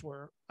thoughts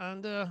were.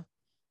 And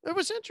it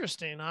was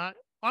interesting.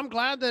 I'm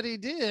glad that he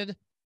did.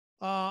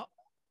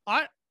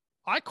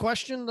 I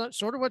questioned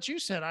sort of what you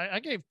said. I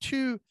gave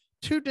two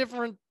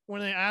different,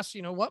 when they asked,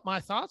 what my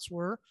thoughts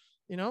were,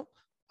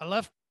 I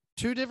left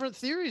two different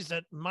theories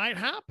that might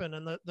happen.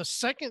 And the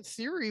second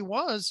theory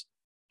was,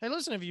 hey,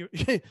 listen, if you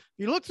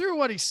look through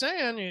what he's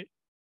saying,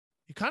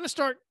 you kind of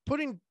start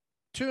putting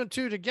two and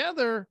two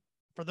together.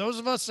 For those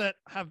of us that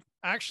have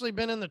actually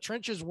been in the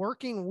trenches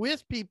working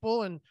with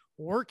people and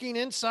working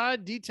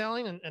inside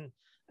detailing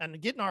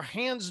and getting our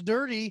hands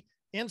dirty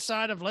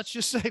inside of, let's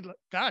just say,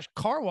 gosh,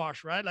 car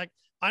wash, right? Like,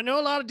 I know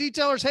a lot of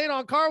detailers hate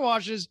on car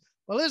washes,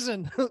 but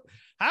listen,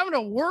 having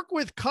to work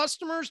with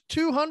customers,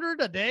 200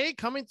 a day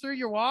coming through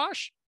your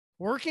wash,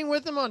 working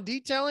with them on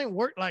detailing,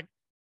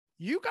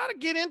 you got to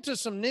get into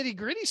some nitty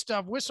gritty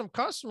stuff with some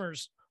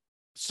customers.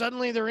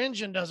 Suddenly their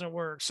engine doesn't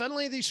work.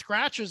 Suddenly these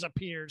scratches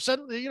appeared.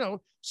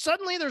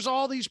 Suddenly there's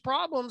all these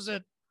problems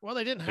that, well,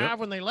 they didn't have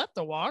when they left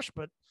the wash,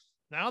 but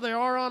now they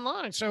are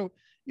online. So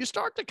you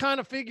start to kind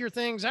of figure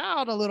things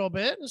out a little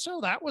bit. And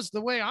so that was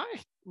the way I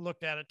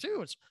looked at it too.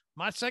 It's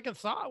my second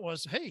thought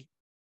was, hey,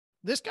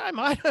 this guy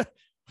might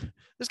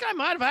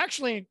have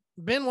actually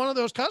been one of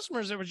those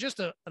customers that was just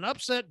an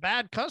upset,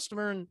 bad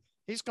customer. And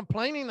he's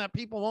complaining that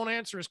people won't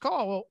answer his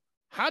call. Well,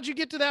 how'd you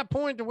get to that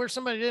point to where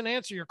somebody didn't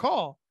answer your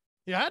call?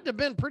 You had to have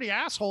been pretty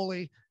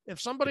assholey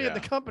if somebody at the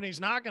company's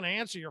not going to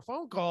answer your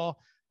phone call.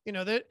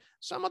 That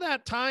some of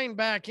that tying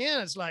back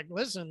in, it's like,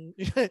 listen,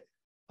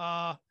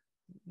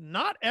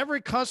 not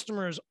every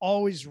customer is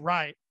always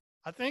right.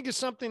 I think it's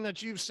something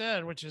that you've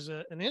said, which is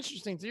an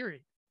interesting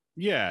theory.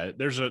 Yeah,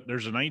 there's a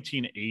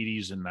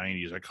 1980s and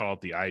 90s. I call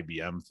it the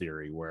IBM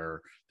theory,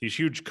 where these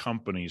huge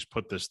companies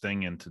put this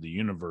thing into the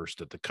universe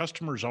that the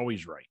customer's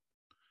always right.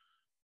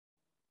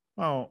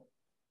 Well,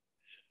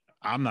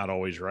 I'm not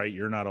always right.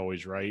 You're not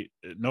always right.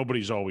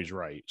 Nobody's always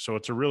right. So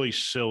it's a really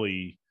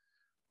silly,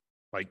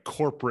 like,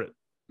 corporate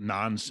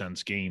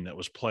nonsense game that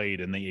was played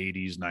in the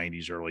 80s,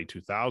 90s, early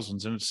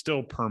 2000s, and it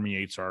still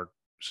permeates our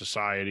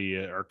society,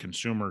 our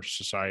consumer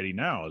society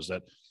now. Is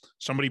that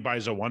somebody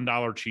buys a $1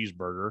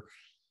 cheeseburger,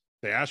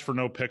 they ask for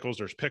no pickles,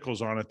 there's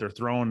pickles on it, they're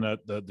throwing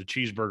the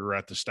cheeseburger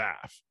at the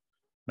staff,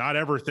 not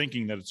ever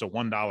thinking that it's a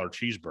 $1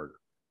 cheeseburger.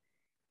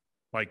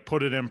 Like,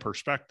 put it in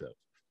perspective.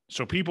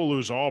 So people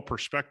lose all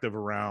perspective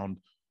around,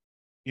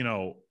 you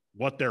know,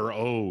 what they're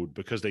owed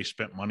because they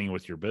spent money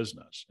with your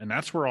business. And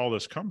that's where all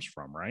this comes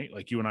from, right?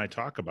 Like, you and I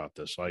talk about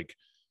this, like,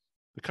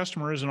 the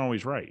customer isn't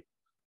always right.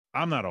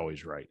 I'm not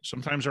always right.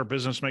 Sometimes our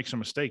business makes a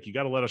mistake. You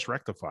got to let us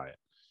rectify it.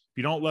 If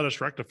you don't let us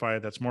rectify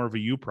it, that's more of a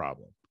you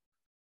problem,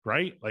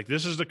 right? Like,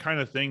 this is the kind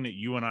of thing that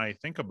you and I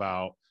think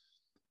about.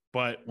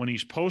 But when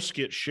these posts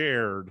get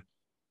shared,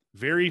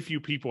 very few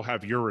people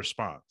have your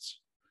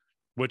response,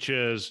 which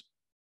is,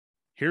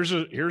 here's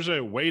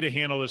a way to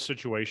handle this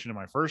situation in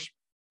my first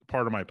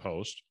part of my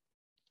post.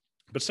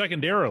 But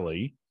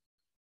secondarily,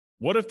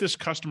 what if this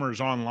customer is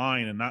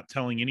online and not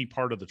telling any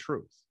part of the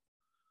truth?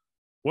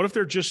 What if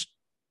they're just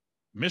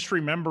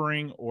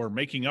misremembering or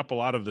making up a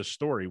lot of this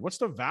story? What's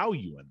the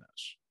value in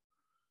this?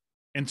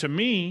 And to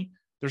me,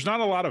 there's not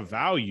a lot of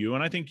value.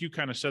 And I think you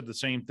kind of said the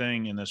same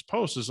thing in this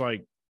post, is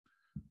like,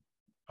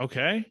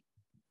 okay,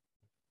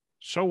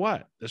 so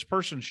what? This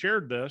person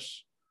shared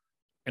this,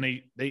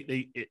 and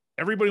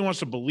everybody wants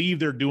to believe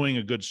they're doing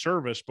a good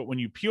service. But when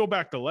you peel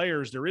back the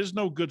layers, there is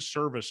no good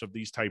service of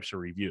these types of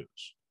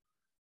reviews,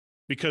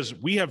 because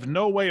we have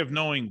no way of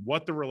knowing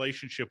what the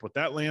relationship with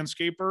that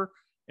landscaper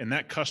and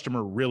that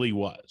customer really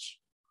was.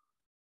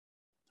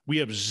 We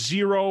have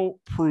zero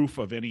proof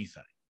of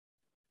anything.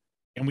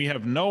 And we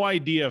have no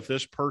idea if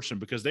this person,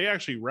 because they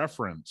actually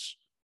reference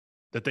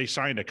that they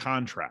signed a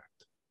contract.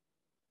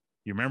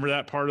 You remember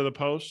that part of the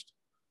post?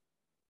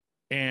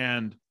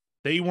 And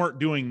they weren't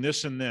doing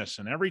this and this.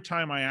 And every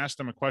time I ask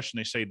them a question,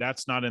 they say,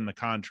 that's not in the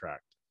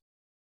contract.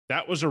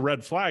 That was a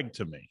red flag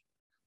to me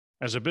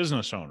as a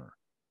business owner,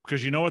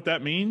 because you know what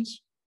that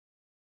means?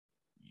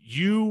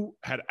 You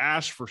had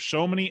asked for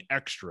so many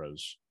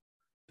extras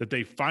that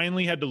they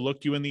finally had to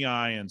look you in the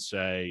eye and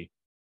say,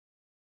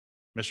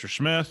 Mr.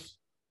 Smith,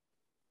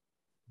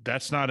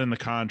 that's not in the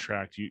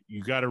contract.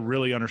 You got to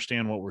really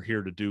understand what we're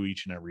here to do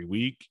each and every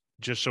week,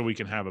 just so we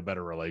can have a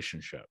better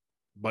relationship.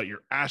 But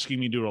you're asking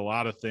me to do a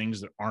lot of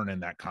things that aren't in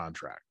that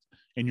contract,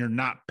 and you're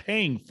not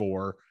paying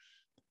for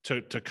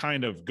to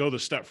kind of go the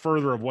step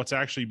further of what's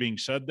actually being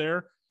said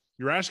there.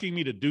 You're asking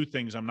me to do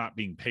things I'm not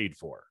being paid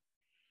for.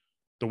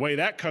 The way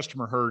that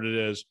customer heard it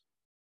is,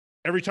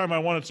 every time I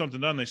wanted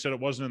something done, they said it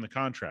wasn't in the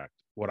contract.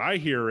 What I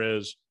hear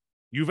is,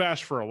 you've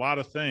asked for a lot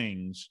of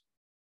things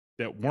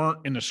that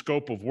weren't in the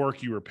scope of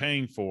work you were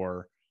paying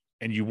for,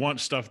 and you want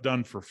stuff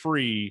done for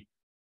free.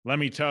 Let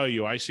me tell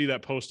you, I see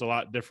that post a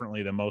lot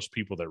differently than most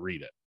people that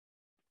read it.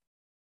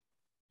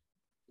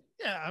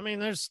 Yeah, I mean,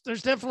 there's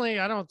definitely,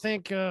 I don't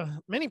think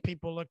many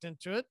people looked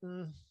into it,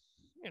 and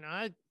you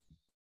know,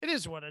 it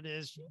is what it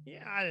is.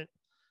 Yeah,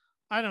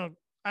 I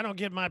don't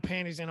get my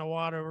panties in a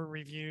wad over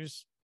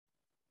reviews.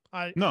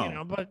 But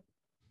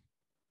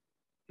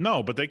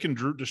they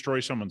can destroy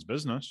someone's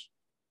business.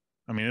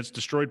 I mean, it's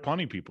destroyed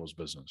plenty of people's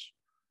business.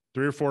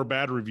 3 or 4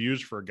 bad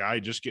reviews for a guy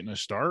just getting a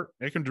start,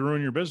 it can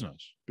ruin your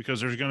business, because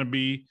there's going to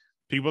be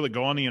people that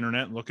go on the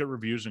internet and look at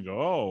reviews and go,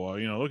 oh,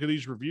 look at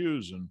these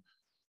reviews. And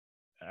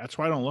that's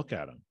why I don't look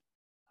at them.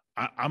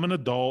 I'm an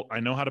adult.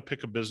 I know how to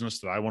pick a business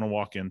that I want to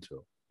walk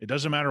into. It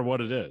doesn't matter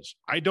what it is.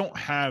 I don't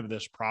have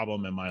this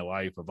problem in my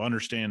life of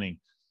understanding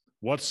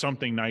what's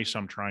something nice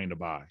I'm trying to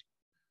buy.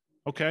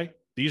 Okay,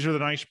 these are the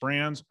nice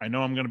brands. I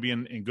know I'm going to be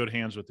in good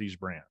hands with these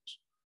brands.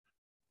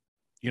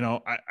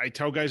 I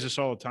tell guys this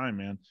all the time,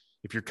 man.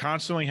 If you're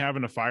constantly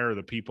having to fire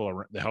the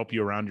people that help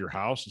you around your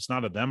house, it's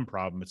not a them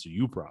problem. It's a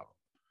you problem.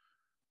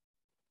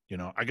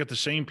 I got the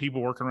same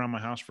people working around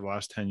my house for the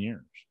last 10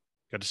 years.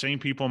 Got the same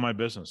people in my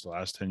business the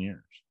last 10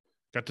 years.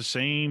 Got the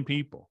same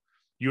people.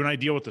 You and I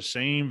deal with the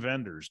same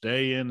vendors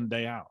day in and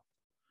day out.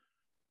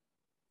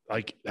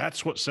 Like,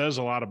 that's what says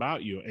a lot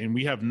about you. And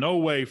we have no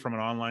way from an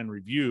online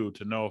review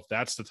to know if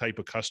that's the type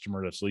of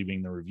customer that's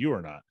leaving the review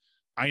or not.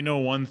 I know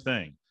one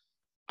thing.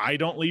 I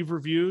don't leave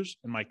reviews,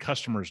 and my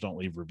customers don't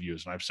leave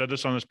reviews. And I've said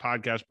this on this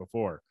podcast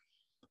before.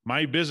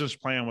 My business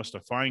plan was to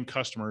find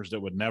customers that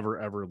would never,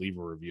 ever leave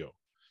a review,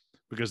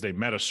 because they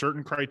met a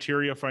certain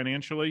criteria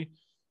financially.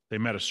 They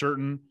met a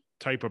certain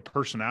type of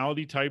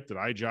personality type that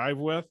I jive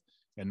with.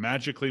 And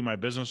magically, my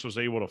business was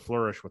able to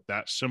flourish with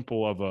that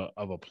simple of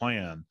a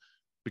plan,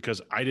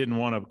 because I didn't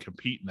want to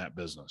compete in that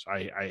business.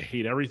 I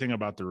hate everything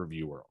about the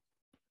review world.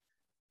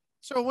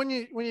 So when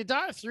you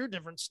dive through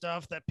different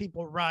stuff that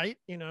people write,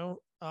 you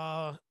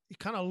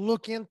kind of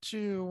look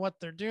into what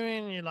they're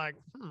doing. And you're like,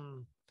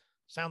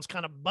 sounds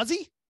kind of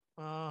buzzy.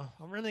 I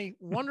really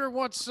wonder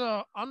what's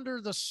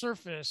under the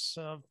surface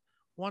of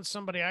once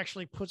somebody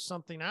actually puts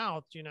something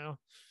out, you know.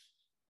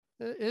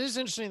 It is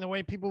interesting the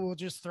way people will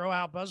just throw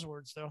out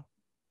buzzwords, though.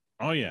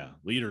 Oh yeah,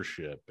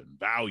 leadership and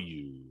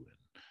value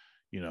and,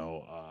 you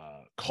know,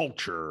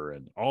 culture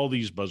and all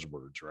these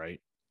buzzwords,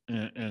 right?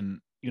 And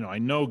you know, I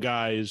know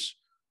guys,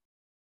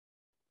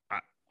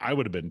 I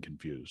would have been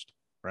confused,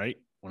 right?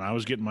 When I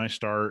was getting my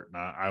start, and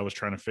I was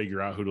trying to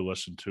figure out who to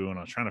listen to, and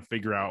I was trying to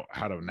figure out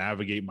how to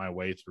navigate my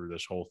way through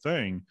this whole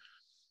thing.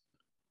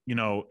 You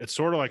know, it's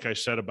sort of like I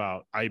said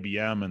about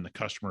IBM and the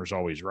customer is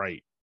always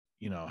right,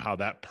 you know, how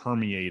that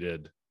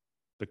permeated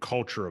the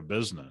culture of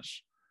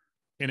business.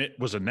 And it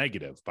was a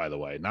negative, by the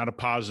way, not a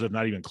positive,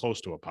 not even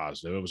close to a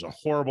positive. It was a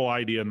horrible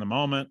idea in the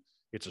moment.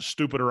 It's a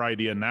stupider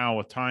idea now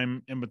with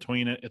time in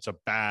between it. It's a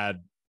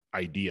bad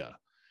idea.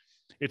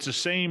 It's the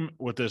same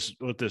with this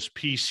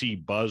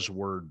PC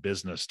buzzword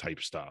business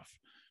type stuff.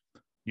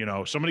 You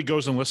know, somebody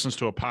goes and listens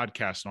to a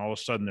podcast and all of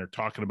a sudden they're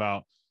talking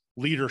about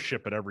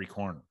leadership at every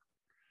corner.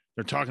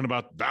 They're talking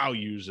about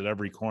values at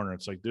every corner.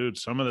 It's like, dude,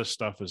 some of this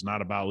stuff is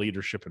not about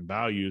leadership and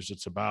values.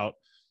 It's about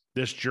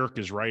this jerk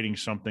is writing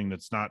something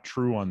that's not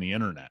true on the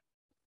internet.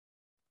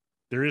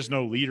 There is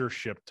no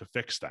leadership to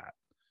fix that.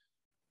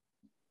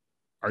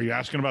 Are you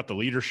asking about the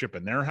leadership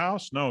in their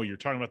house? No, you're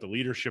talking about the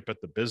leadership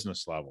at the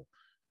business level.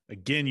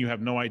 Again, you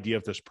have no idea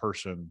if this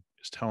person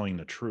is telling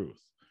the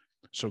truth.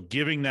 So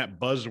giving that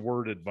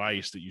buzzword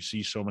advice that you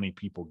see so many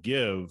people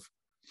give,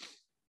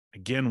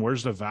 again,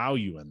 where's the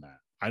value in that?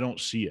 I don't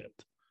see it.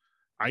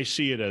 I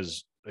see it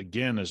as,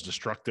 again, as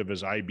destructive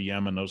as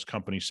IBM and those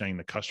companies saying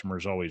the customer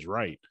is always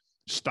right.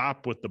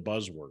 Stop with the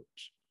buzzwords.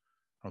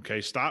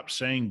 Okay. Stop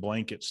saying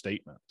blanket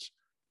statements.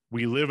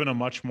 We live in a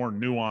much more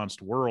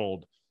nuanced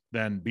world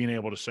than being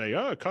able to say,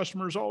 oh,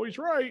 customer is always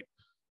right.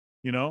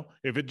 You know,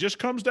 if it just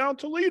comes down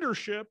to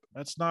leadership,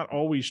 that's not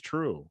always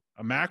true.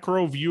 A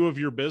macro view of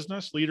your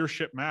business,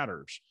 leadership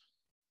matters.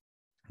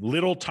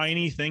 Little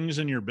tiny things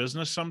in your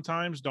business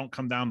sometimes don't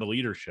come down to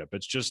leadership.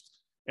 It's just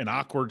an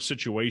awkward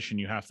situation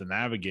you have to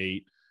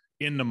navigate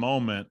in the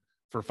moment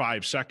for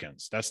 5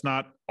 seconds. That's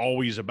not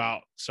always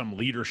about some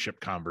leadership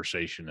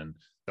conversation and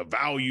the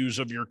values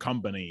of your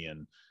company.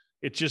 And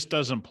it just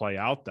doesn't play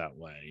out that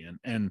way.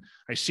 And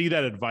I see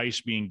that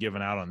advice being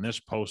given out on this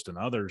post and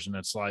others. And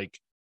it's like,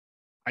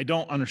 I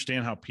don't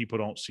understand how people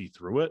don't see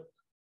through it,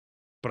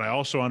 but I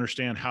also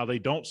understand how they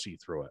don't see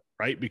through it,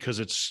 right? Because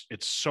it's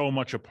so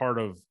much a part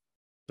of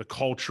the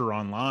culture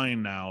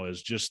online now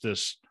is just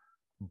this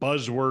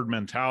buzzword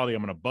mentality.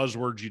 I'm going to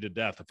buzzword you to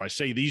death. If I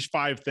say these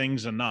 5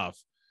 things enough,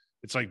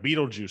 it's like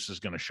Beetlejuice is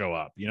going to show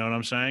up. You know what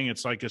I'm saying?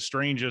 It's like the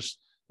strangest,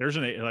 there's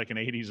an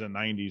 80s and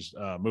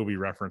 90s movie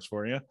reference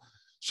for you.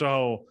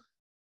 So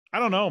I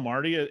don't know,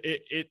 Marty,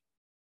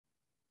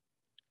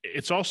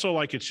 it's also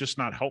like, it's just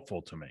not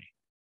helpful to me.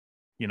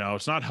 You know,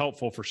 it's not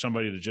helpful for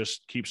somebody to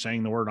just keep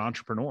saying the word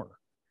entrepreneur.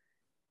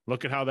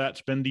 Look at how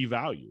that's been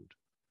devalued.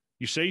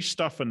 You say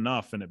stuff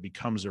enough and it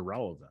becomes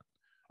irrelevant.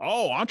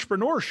 Oh,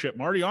 entrepreneurship,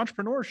 Marty,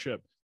 entrepreneurship.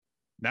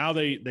 Now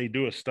they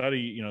do a study,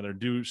 you know, they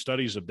do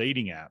studies of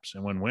dating apps.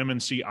 And when women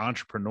see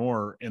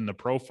entrepreneur in the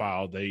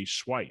profile, they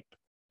swipe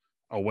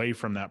away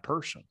from that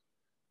person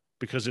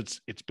because it's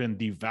been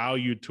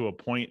devalued to a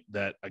point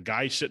that a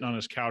guy sitting on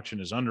his couch in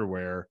his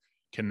underwear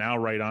can now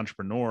write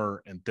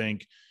entrepreneur and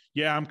think,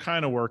 yeah, I'm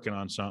kind of working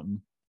on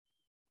something.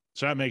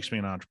 So that makes me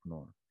an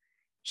entrepreneur.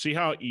 See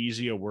how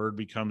easy a word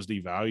becomes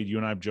devalued. You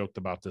and I have joked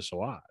about this a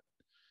lot.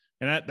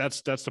 And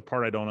that's the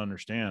part I don't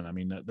understand. I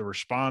mean, the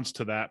response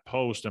to that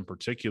post in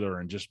particular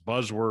and just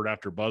buzzword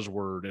after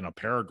buzzword in a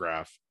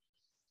paragraph,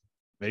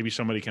 maybe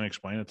somebody can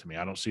explain it to me.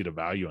 I don't see the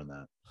value in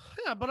that.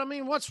 Yeah, but I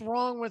mean, what's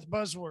wrong with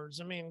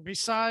buzzwords? I mean,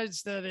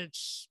 besides that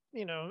it's,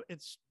 you know,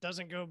 it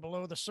doesn't go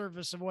below the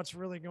surface of what's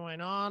really going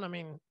on. I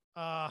mean,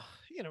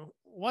 you know,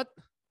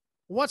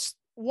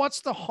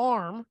 what's the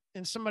harm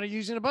in somebody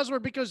using a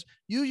buzzword? Because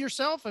you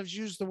yourself have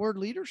used the word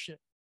leadership,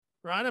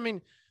 right? I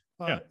mean,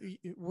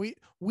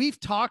 we've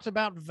talked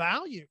about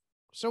value.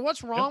 So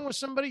what's wrong with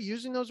somebody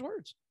using those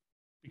words?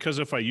 Because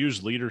if I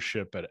use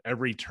leadership at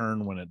every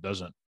turn when it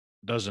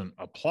doesn't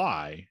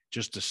apply,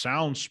 just to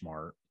sound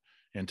smart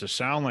and to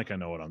sound like I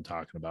know what I'm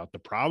talking about, the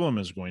problem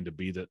is going to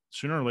be that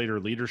sooner or later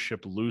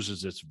leadership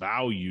loses its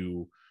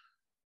value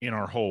in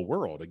our whole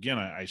world. Again,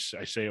 I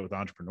say it with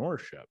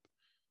entrepreneurship.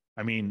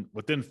 I mean,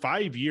 within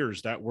 5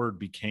 years, that word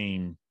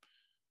became,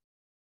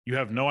 you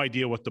have no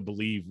idea what to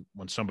believe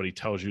when somebody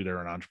tells you they're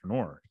an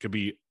entrepreneur. It could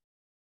be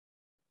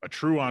a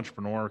true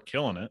entrepreneur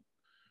killing it,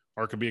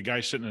 or it could be a guy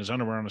sitting in his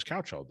underwear on his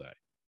couch all day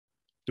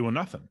doing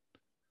nothing.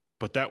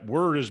 But that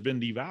word has been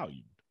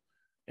devalued.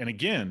 And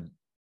again,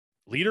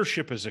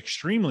 leadership is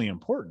extremely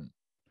important.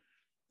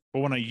 But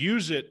when I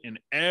use it in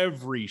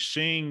every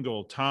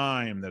single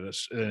time that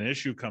an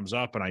issue comes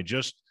up and I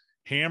just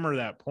hammer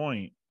that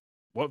point,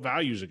 what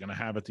value is it going to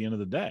have at the end of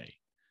the day?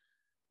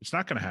 It's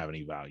not going to have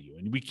any value.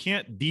 And we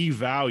can't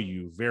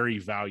devalue very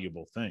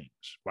valuable things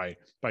by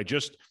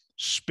just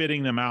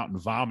spitting them out and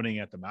vomiting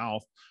at the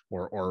mouth,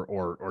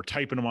 or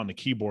typing them on the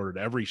keyboard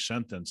at every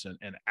sentence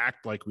and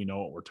act like we know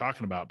what we're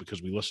talking about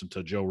because we listened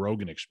to Joe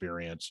Rogan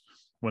Experience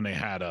when they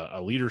had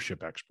a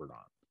leadership expert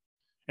on.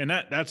 And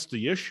that's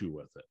the issue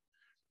with it,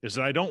 is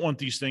that I don't want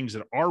these things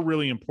that are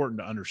really important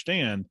to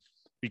understand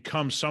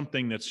become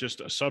something that's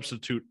just a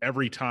substitute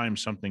every time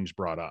something's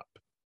brought up.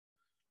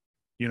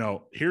 You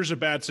know, here's a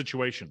bad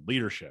situation,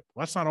 leadership.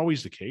 Well, that's not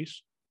always the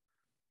case.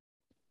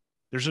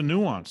 There's a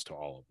nuance to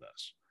all of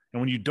this. And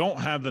when you don't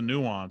have the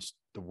nuance,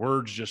 the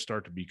words just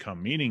start to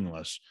become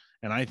meaningless.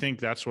 And I think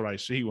that's what I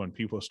see when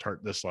people start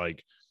this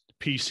like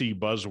PC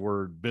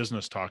buzzword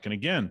business talk. And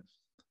again,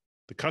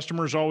 the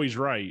customer's always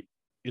right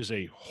is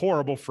a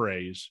horrible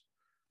phrase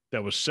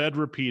that was said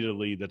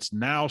repeatedly. That's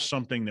now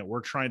something that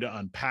we're trying to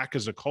unpack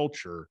as a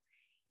culture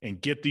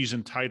and get these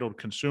entitled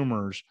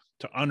consumers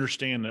to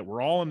understand that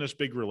we're all in this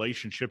big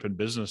relationship and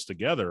business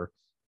together.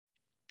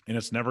 And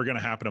it's never going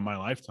to happen in my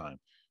lifetime,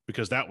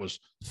 because that was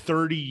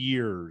 30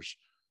 years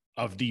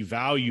of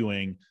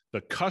devaluing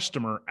the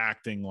customer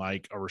acting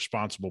like a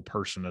responsible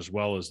person as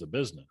well as the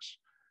business.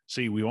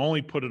 See, we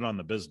only put it on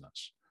the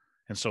business.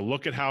 And so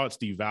look at how it's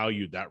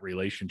devalued that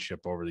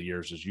relationship over the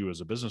years, as you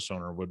as a business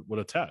owner would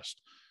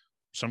attest.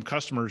 Some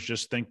customers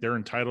just think they're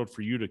entitled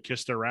for you to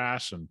kiss their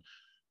ass and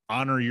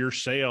honor your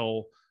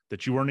sale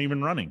that you weren't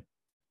even running.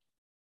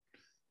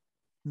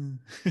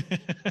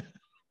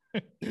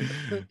 It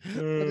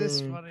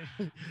is funny.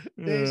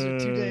 Days or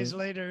 2 days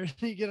later,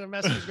 you get a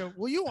message go,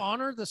 will you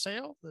honor the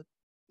sale that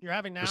you're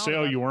having now? The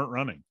sale you weren't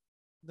running.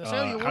 The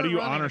sale you weren't how do you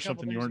running honor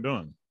something you weren't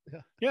doing?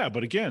 Yeah.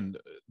 But again,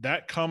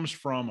 that comes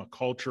from a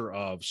culture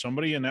of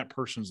somebody in that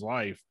person's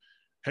life.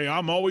 Hey,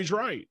 I'm always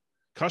right.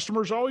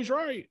 Customer's always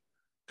right.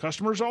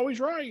 Customer's always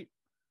right.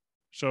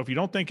 So if you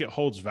don't think it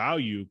holds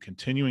value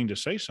continuing to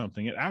say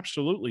something, it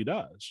absolutely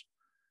does.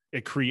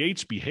 It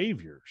creates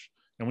behaviors.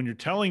 And when you're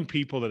telling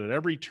people that at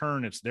every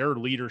turn it's their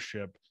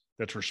leadership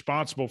that's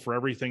responsible for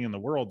everything in the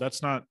world,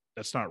 that's not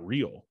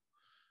real.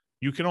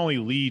 You can only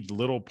lead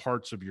little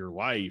parts of your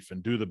life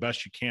and do the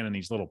best you can in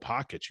these little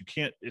pockets. You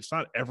can't, it's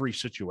not every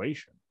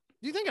situation.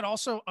 Do you think it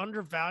also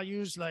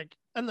undervalues, like,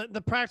 and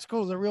the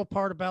practical, the real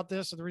part about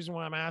this, and the reason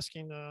why I'm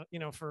asking,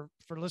 for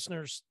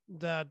listeners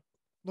that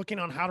looking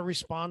on how to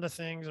respond to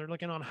things, or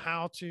looking on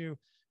how to,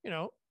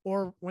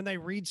 or when they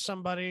read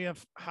somebody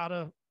of how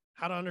to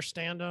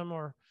understand them,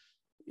 or,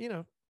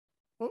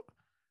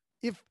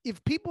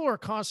 if people are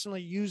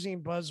constantly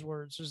using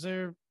buzzwords,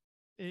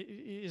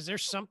 is there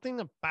something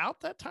about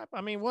that type?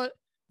 I mean, what's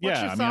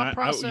your thought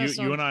process?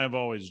 You and I have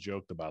always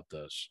joked about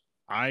this.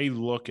 I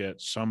look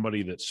at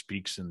somebody that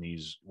speaks in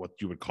these, what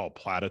you would call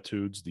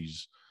platitudes,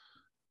 these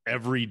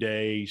every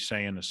day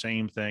saying the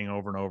same thing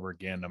over and over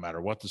again, no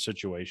matter what the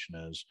situation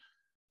is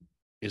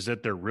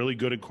that they're really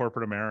good at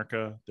corporate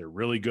America. They're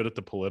really good at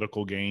the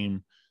political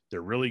game.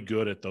 They're really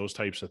good at those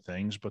types of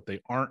things, but they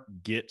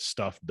aren't get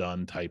stuff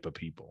done type of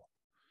people.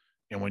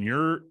 And when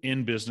you're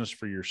in business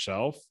for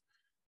yourself,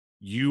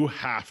 you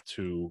have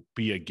to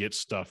be a get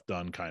stuff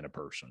done kind of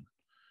person.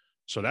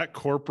 So that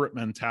corporate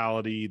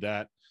mentality,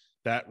 that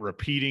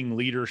repeating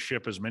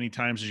leadership as many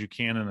times as you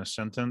can in a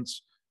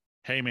sentence.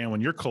 Hey man, when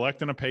you're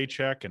collecting a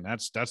paycheck and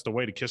that's the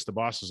way to kiss the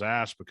boss's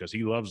ass because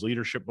he loves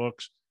leadership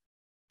books,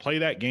 play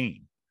that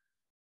game.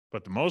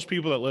 But the most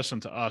people that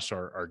listen to us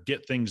are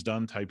get things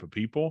done type of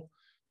people.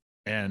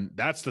 And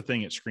that's the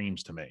thing it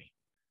screams to me,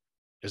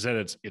 is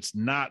that it's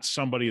not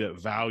somebody that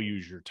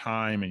values your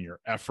time and your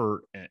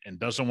effort and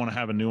doesn't want to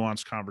have a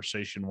nuanced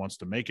conversation, wants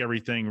to make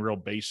everything real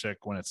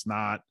basic when it's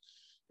not,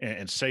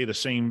 and say the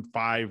same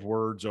 5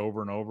 words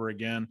over and over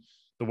again.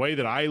 The way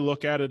that I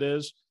look at it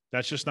is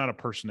that's just not a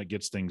person that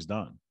gets things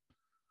done.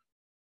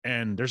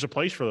 And there's a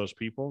place for those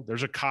people.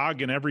 There's a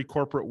cog in every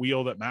corporate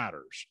wheel that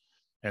matters.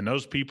 And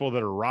those people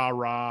that are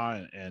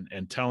rah-rah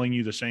and telling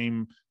you the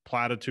same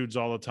platitudes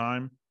all the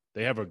time,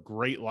 they have a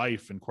great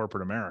life in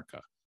corporate America.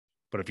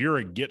 But if you're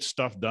a get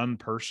stuff done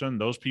person,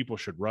 those people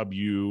should rub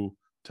you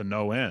to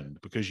no end,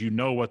 because you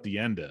know what the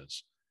end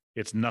is.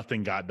 It's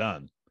nothing got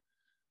done.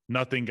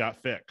 Nothing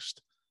got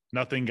fixed.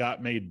 Nothing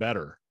got made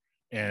better.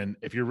 And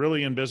if you're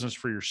really in business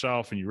for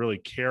yourself and you really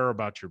care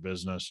about your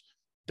business,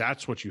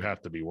 that's what you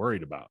have to be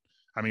worried about.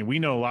 I mean, we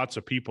know lots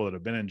of people that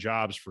have been in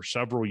jobs for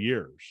several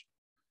years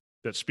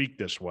that speak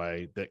this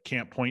way, that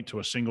can't point to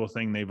a single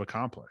thing they've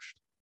accomplished.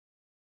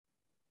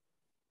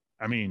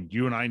 I mean,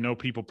 you and I know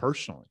people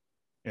personally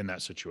in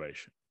that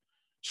situation.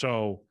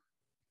 So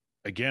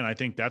again, I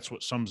think that's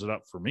what sums it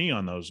up for me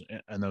on those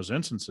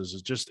instances,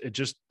 is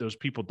just those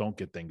people don't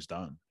get things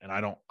done. And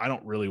I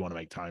don't really want to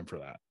make time for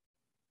that.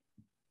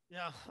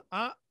 Yeah,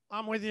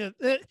 I'm with you.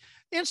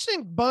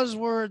 Interesting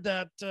buzzword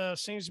that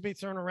seems to be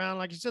thrown around,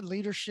 like you said,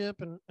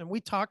 leadership. And we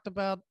talked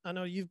about, I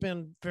know you've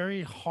been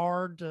very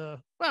hard,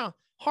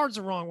 hard's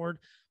the wrong word.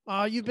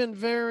 You've been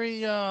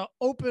very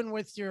open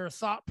with your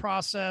thought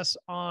process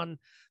on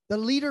the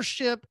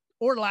leadership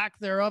or lack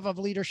thereof of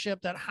leadership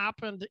that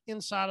happened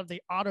inside of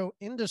the auto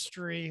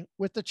industry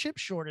with the chip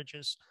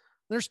shortages.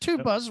 There's 2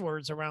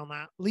 buzzwords around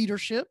that: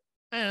 leadership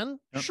and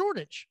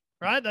shortage,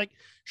 right? Like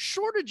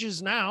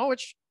shortages now,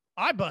 which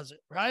I buzz it,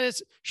 right?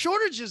 It's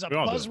shortage is a We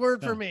all do.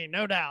 buzzword Yeah. for me,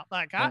 no doubt.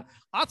 Like Yeah.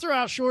 I throw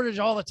out shortage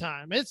all the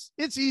time. It's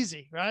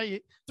easy, right? You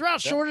throw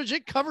out Yeah. shortage,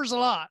 it covers a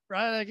lot,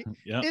 right? Like,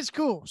 Yeah. it's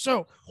cool.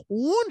 So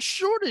one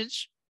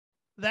shortage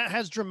that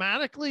has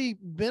dramatically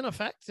been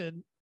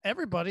affected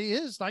everybody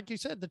is, like you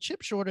said, the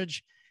chip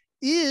shortage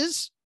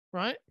is,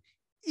 right?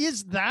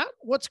 Is that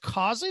what's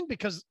causing?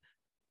 Because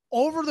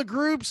over the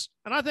groups,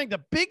 and I think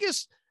the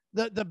biggest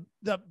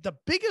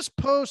biggest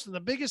post and the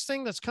biggest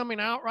thing that's coming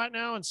out right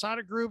now inside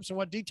of groups and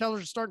what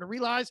detailers are starting to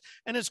realize,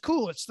 and it's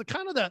cool. It's the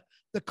kind of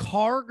the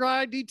car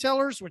guy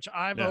detailers, which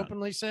I've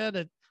openly said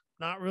that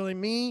not really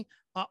me.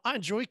 I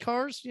enjoy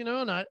cars, you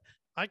know, and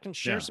I can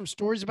share some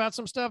stories about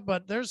some stuff,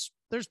 but there's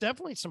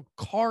definitely some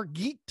car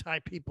geek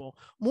type people,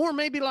 more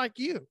maybe like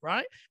you,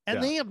 right?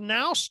 And they have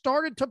now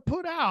started to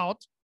put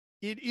out,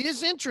 it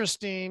is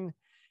interesting,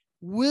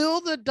 will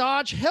the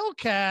Dodge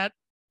Hellcat,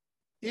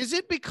 is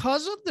it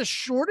because of the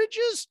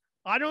shortages?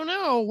 I don't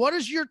know. What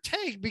is your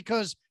take?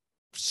 Because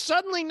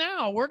suddenly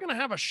now we're going to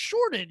have a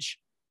shortage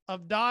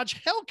of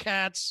Dodge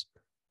Hellcats,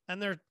 and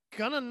they're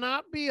going to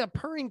not be a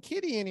purring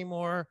kitty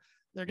anymore.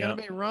 They're going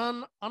to be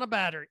run on a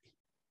battery.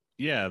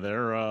 Yeah,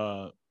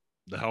 they're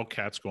the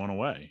Hellcat's going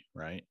away,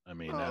 right? I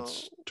mean,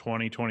 that's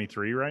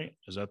 2023, right?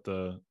 Is that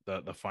the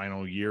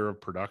final year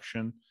of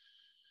production?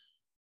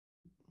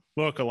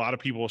 Look, a lot of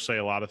people say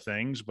a lot of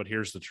things, but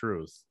here's the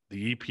truth.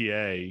 The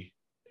EPA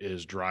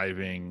is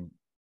driving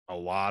a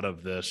lot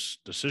of this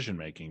decision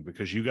making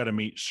because you got to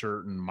meet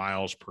certain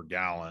miles per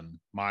gallon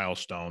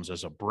milestones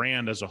as a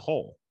brand as a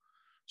whole.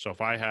 So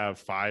if I have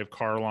 5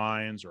 car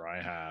lines or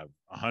I have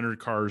 100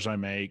 cars I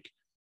make,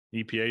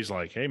 EPA's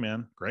like, hey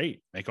man,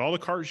 great. Make all the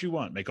cars you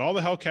want, make all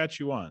the Hellcats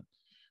you want,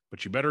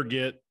 but you better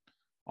get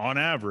on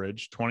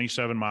average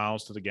 27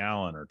 miles to the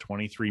gallon or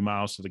 23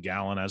 miles to the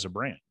gallon as a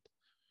brand.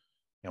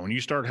 And when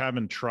you start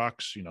having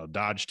trucks, you know,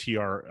 Dodge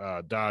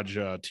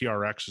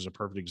TRX is a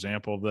perfect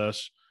example of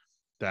this,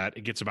 that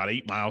it gets about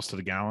 8 miles to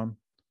the gallon.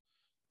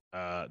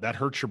 That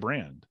hurts your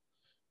brand.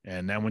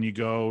 And then when you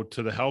go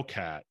to the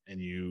Hellcat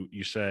and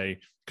you say,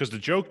 because the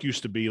joke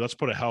used to be, let's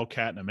put a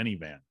Hellcat in a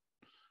minivan.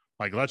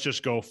 Like, let's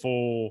just go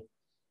full,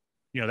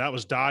 you know, that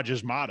was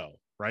Dodge's motto,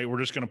 right? We're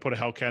just going to put a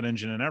Hellcat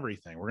engine in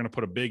everything. We're going to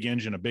put a big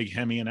engine, a big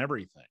Hemi in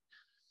everything.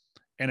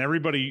 And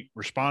everybody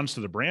responds to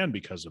the brand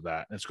because of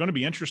that. And it's going to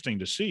be interesting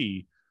to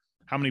see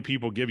how many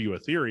people give you a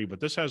theory, but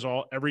this has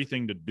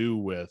everything to do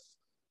with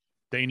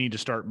they need to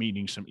start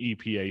meeting some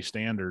EPA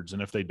standards.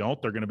 And if they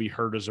don't, they're going to be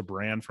hurt as a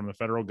brand from the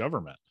federal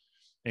government.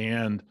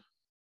 And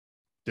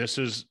this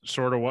is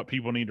sort of what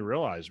people need to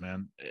realize,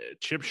 man.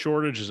 Chip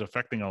shortage is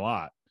affecting a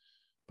lot,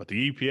 but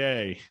the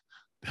EPA,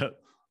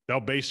 they'll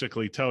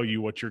basically tell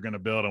you what you're going to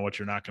build and what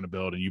you're not going to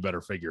build, and you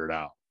better figure it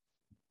out.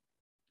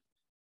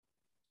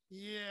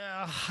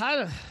 Yeah.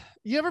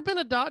 You ever been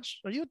a Dodge?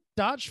 Are you a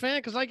Dodge fan?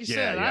 Because like you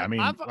said, I mean,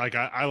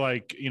 I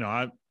like, you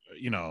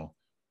know,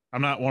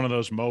 I'm not one of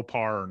those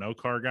Mopar or no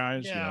car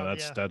guys. Yeah, you know,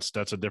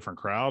 that's a different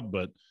crowd.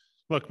 But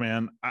look,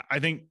 man, I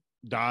think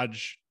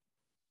Dodge,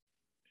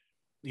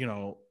 you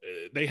know,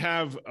 they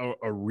have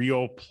a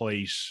real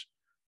place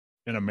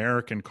in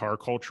American car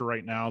culture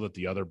right now that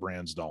the other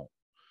brands don't.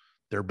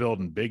 They're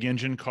building big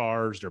engine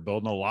cars. They're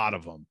building a lot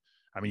of them.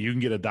 I mean, you can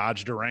get a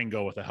Dodge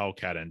Durango with a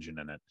Hellcat engine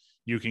in it.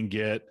 You can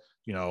get,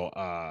 you know,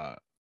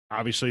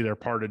 obviously they're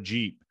part of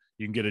Jeep.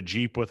 You can get a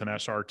Jeep with an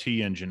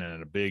SRT engine in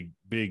it, a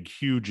big,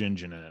 huge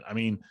engine in it. I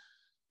mean,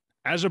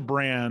 as a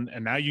brand,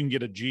 and now you can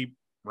get a Jeep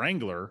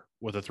Wrangler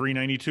with a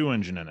 392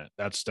 engine in it.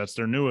 That's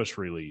their newest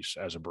release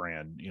as a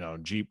brand, you know,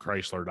 Jeep,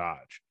 Chrysler,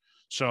 Dodge.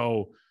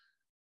 So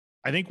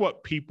I think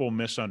what people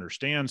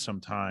misunderstand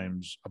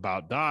sometimes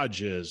about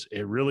Dodge is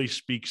it really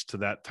speaks to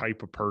that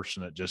type of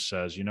person that just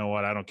says, you know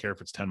what, I don't care if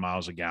it's 10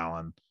 miles a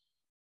gallon.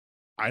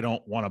 I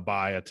don't want to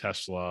buy a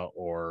Tesla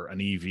or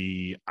an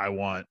EV. I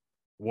want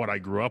what I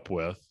grew up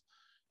with.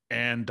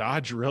 And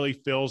Dodge really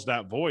fills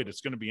that void.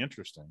 It's going to be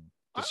interesting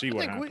to see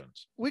what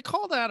happens. We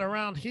call that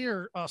around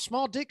here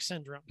small dick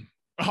syndrome.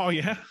 Oh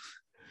yeah.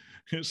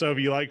 So if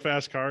you like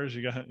fast cars,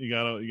 you got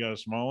a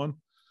small one.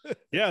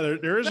 Yeah,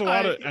 there is a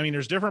lot of, I mean,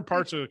 there's different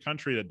parts of the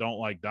country that don't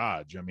like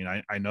Dodge. I mean,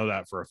 I know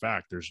that for a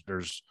fact.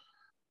 There's,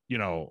 you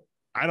know,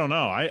 I don't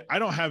know. I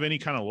don't have any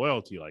kind of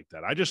loyalty like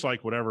that. I just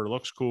like whatever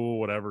looks cool,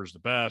 whatever's the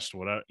best,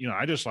 whatever, you know,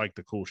 I just like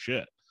the cool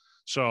shit.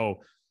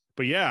 So,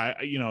 but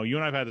yeah, you know, you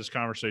and I've had this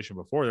conversation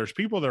before. There's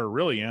people that are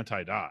really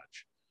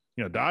anti-Dodge.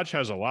 You know, Dodge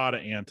has a lot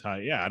of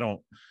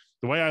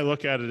the way I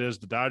look at it is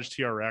the Dodge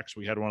TRX.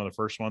 We had one of the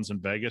first ones in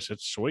Vegas.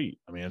 It's sweet.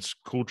 I mean, it's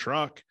a cool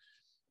truck.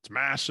 It's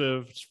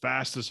massive. It's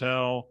fast as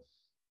hell.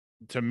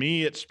 To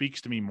me, it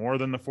speaks to me more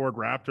than the Ford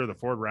Raptor. The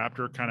Ford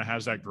Raptor kind of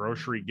has that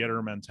grocery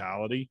getter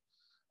mentality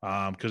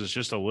because it's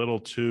just a little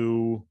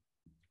too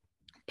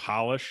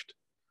polished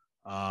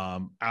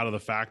out of the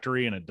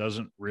factory, and it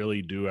doesn't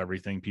really do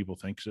everything people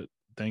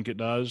think it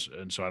does.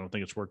 And so I don't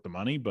think it's worth the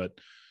money. But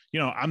you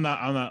know, I'm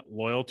not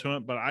loyal to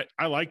it. But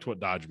I liked what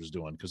Dodge was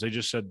doing because they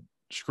just said,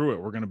 screw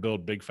it, we're going to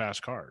build big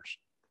fast cars.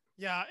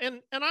 Yeah,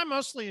 and I'm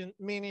mostly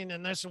meaning,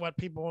 and this is what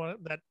people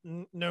that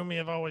know me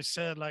have always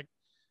said, like,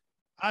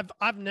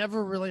 I've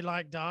never really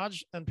liked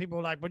Dodge, and people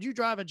are like, "Would you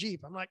drive a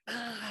Jeep?" I'm like,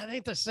 "It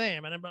ain't the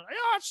same." And I'm like,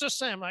 "Oh, it's the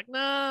same." I'm like,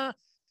 nah,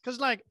 because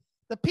like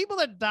the people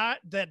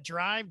that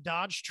drive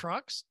Dodge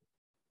trucks,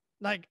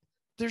 like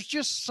there's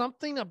just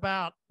something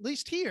about, at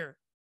least here,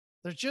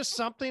 there's just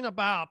something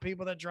about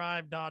people that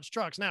drive Dodge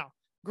trucks. Now,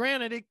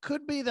 granted, it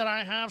could be that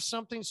I have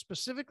something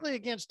specifically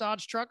against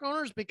Dodge truck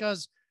owners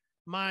because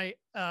my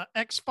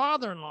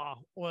ex-father-in-law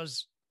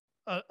was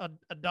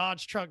a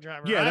Dodge truck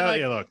driver. Yeah, right?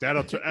 yeah. Look,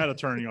 that'll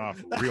turn you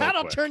off.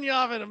 That'll Quick. turn you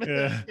off in a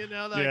minute. Yeah, You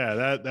know, like,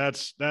 yeah.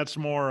 That's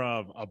more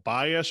of a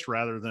bias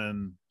rather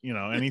than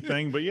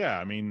anything. But yeah,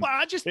 I mean, well,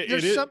 I just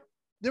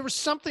there was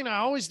something I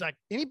always like.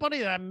 Anybody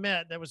that I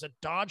met that was a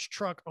Dodge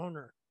truck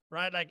owner,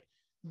 right? Like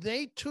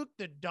they took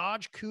the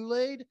Dodge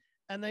Kool-Aid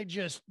and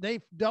they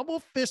double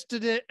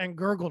fisted it and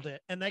gurgled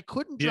it, and they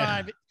couldn't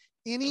drive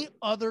any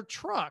other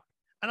truck.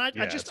 And I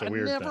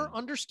never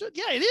understood.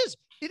 Yeah, it is.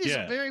 It is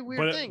a very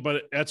weird thing.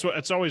 But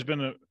it's always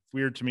been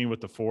weird to me with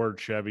the Ford,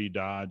 Chevy,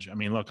 Dodge. I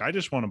mean, look, I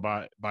just want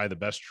to buy the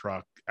best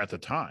truck at the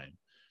time.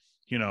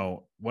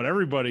 What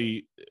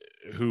everybody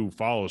who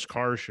follows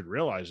cars should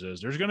realize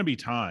is there's going to be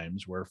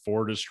times where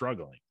Ford is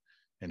struggling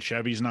and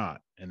Chevy's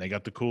not, and they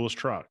got the coolest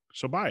truck.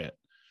 So buy it.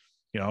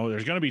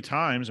 There's going to be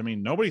times. I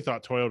mean, nobody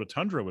thought Toyota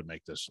Tundra would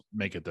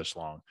make it this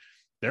long.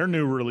 Their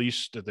new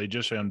release that they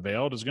just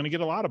unveiled is going to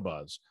get a lot of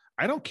buzz.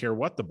 I don't care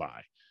what to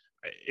buy.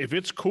 If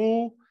it's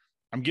cool,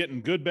 I'm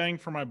getting good bang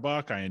for my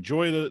buck. I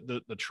enjoy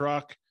the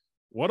truck.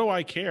 What do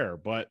I care?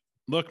 But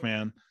look,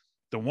 man,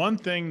 the one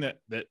thing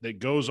that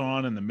goes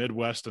on in the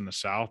Midwest and the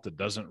South that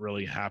doesn't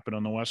really happen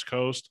on the West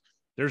Coast,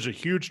 there's a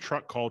huge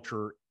truck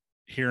culture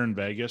here in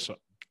Vegas,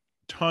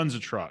 tons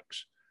of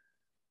trucks.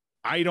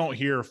 I don't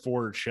hear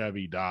Ford,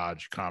 Chevy,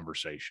 Dodge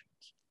conversations.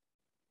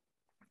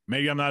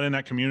 Maybe I'm not in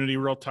that community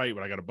real tight,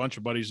 but I got a bunch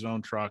of buddies that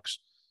own trucks.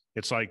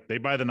 It's like they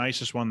buy the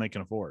nicest one they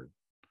can afford.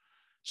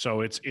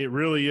 So it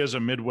really is a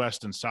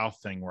Midwest and South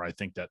thing where I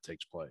think that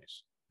takes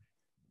place.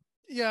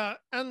 Yeah.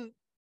 And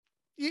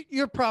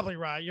you're probably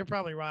right.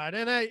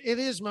 And it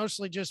is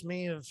mostly just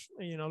me of,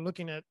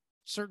 looking at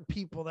certain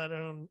people that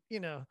own,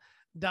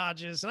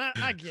 Dodges. And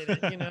I get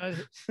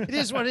it, it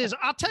is what it is.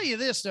 I'll tell you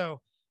this though,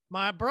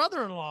 my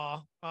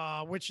brother-in-law,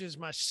 which is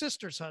my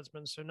sister's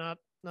husband. So not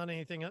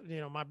anything,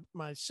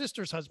 my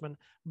sister's husband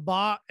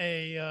bought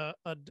a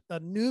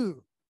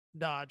new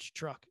Dodge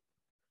truck.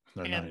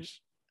 They're nice.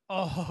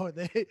 Oh,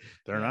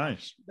 they're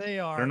nice. They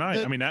are. They're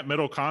nice. I mean, that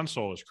middle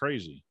console is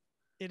crazy.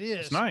 It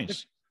is. It's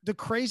nice. The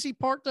crazy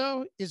part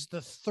though is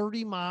the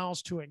 30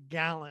 miles to a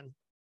gallon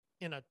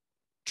in a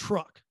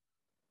truck.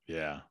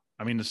 Yeah.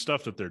 I mean, the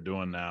stuff that they're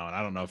doing now, and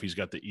I don't know if he's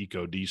got the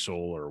Eco Diesel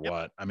or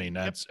what. I mean,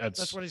 that's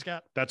what he's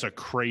got. That's a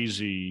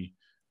crazy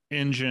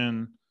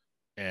engine,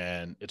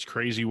 and it's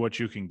crazy what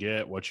you can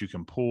get, what you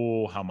can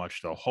pull, how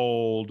much they'll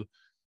hold.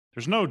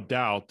 There's no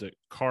doubt that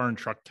car and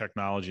truck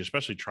technology,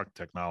 especially truck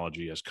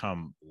technology, has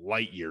come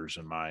light years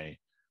in my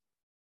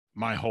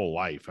whole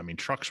life. I mean,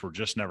 trucks were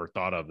just never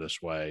thought of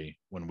this way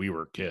when we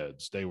were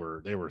kids. They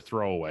were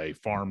throwaway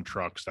farm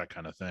trucks, that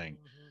kind of thing.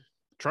 Mm-hmm.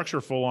 Trucks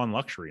are full on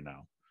luxury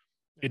now.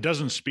 It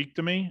doesn't speak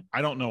to me.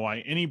 I don't know why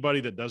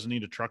anybody that doesn't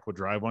need a truck would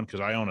drive one, because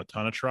I own a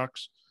ton of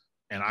trucks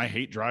and I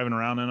hate driving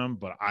around in them,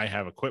 but I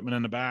have equipment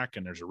in the back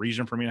and there's a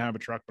reason for me to have a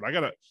truck. But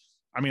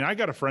I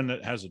got a friend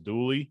that has a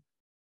dually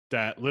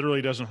that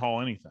literally doesn't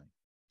haul anything.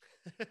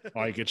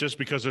 Like, it's just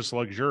because it's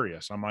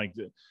luxurious. I'm like,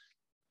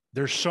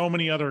 there's so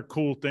many other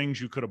cool things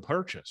you could have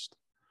purchased.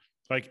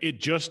 Like, it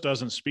just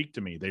doesn't speak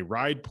to me. They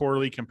ride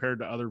poorly compared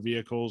to other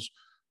vehicles.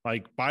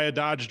 Like, buy a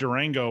Dodge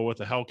Durango with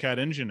a Hellcat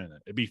engine in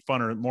it. It'd be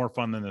more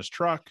fun than this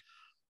truck.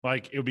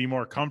 Like, it would be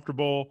more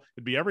comfortable.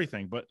 It'd be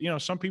everything. But,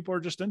 some people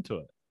are just into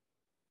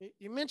it.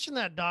 You mentioned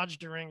that Dodge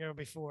Durango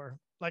before.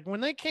 Like,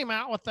 when they came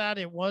out with that,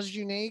 it was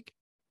unique,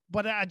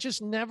 but I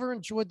just never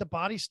enjoyed the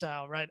body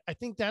style, right? I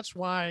think that's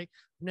why I've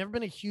never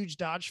been a huge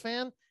Dodge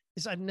fan,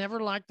 is I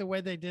never liked the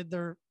way they did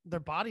their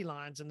body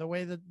lines and the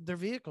way that their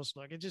vehicles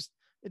look. It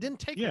didn't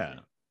take. Yeah.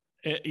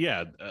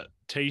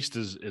 Taste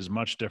is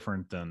much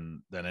different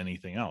than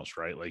anything else,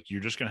 right? Like, you're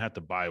just going to have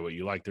to buy what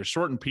you like. There's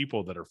certain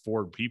people that are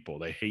Ford people.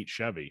 They hate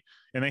Chevy,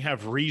 and they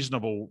have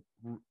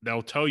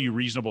they'll tell you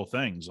reasonable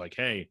things like,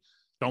 hey,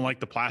 don't like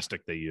the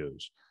plastic they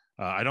use.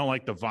 I don't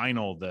like the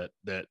vinyl that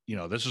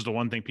this is the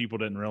one thing people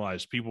didn't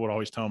realize. People would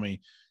always tell me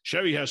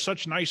Chevy has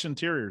such nice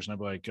interiors. And I'd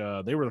be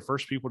like, they were the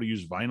first people to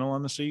use vinyl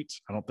on the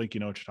seats. I don't think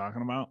you know what you're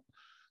talking about.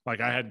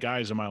 Like, I had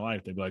guys in my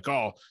life, they'd be like,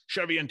 oh,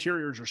 Chevy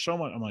interiors are so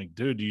much. I'm like,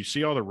 dude, do you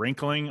see all the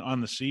wrinkling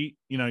on the seat?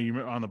 You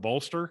on the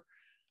bolster?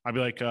 I'd be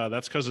like,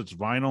 that's because it's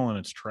vinyl and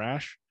it's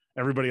trash.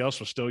 Everybody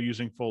else was still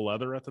using full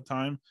leather at the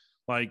time.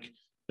 Like,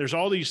 there's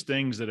all these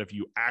things that if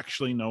you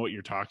actually know what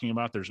you're talking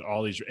about, there's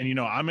all these, and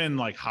I'm in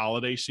like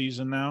holiday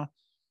season now.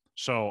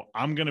 So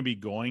I'm going to be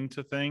going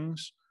to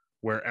things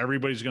where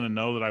everybody's going to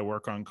know that I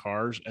work on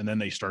cars, and then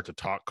they start to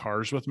talk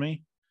cars with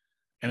me.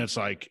 And it's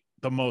like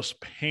the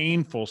most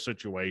painful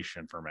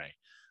situation for me.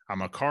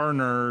 I'm a car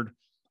nerd.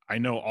 I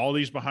know all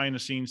these behind the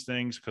scenes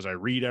things because I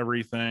read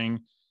everything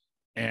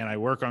and I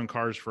work on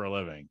cars for a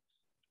living.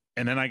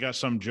 And then I got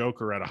some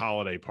joker at a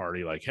holiday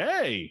party like,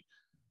 hey,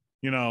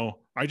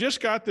 I just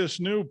got this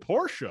new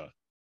Porsche.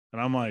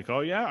 And I'm like,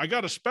 oh, yeah, I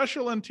got a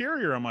special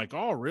interior. I'm like,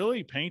 oh,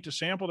 really? Paint to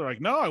sample? They're like,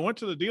 no, I went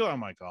to the dealer.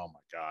 I'm like, oh, my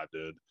God,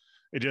 dude.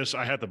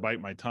 I had to bite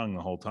my tongue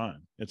the whole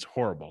time. It's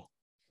horrible.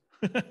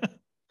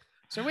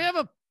 So we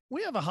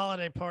have a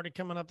holiday party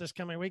coming up this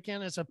coming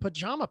weekend. It's a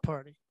pajama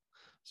party.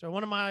 So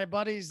one of my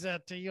buddies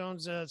that he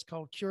owns, it's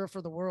called Cure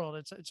for the World.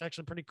 It's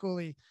actually pretty cool.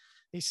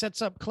 He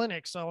sets up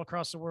clinics all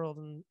across the world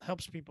and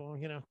helps people,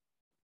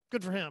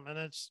 good for him. And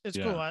it's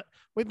cool.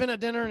 We've been at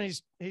dinner and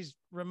he's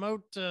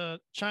remote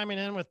chiming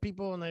in with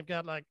people, and they've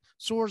got like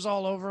sores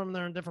all over them.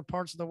 They're in different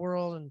parts of the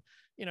world, and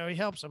he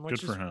helps them.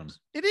 Good for him.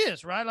 It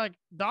is, right? Like,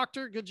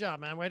 doctor, good job,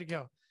 man. Way to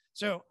go.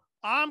 So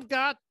I'm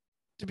got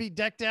to be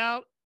decked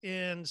out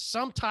in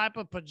some type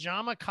of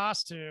pajama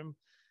costume,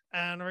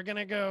 and we're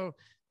gonna go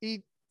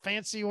eat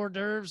fancy hors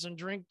d'oeuvres and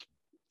drink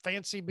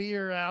fancy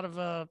beer out of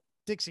a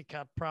Dixie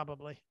cup,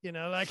 probably,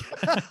 like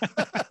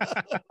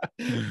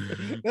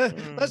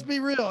let's be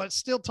real. It's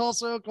still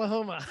Tulsa,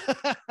 Oklahoma.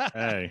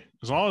 Hey,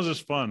 as long as it's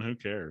fun, who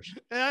cares?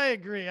 I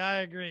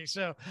agree.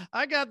 So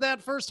I got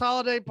that first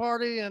holiday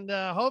party, and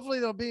hopefully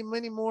there'll be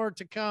many more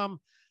to come.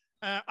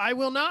 I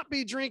will not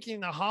be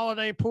drinking the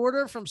holiday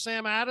porter from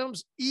Sam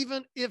Adams,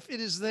 even if it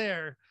is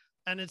there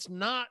and it's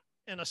not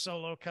in a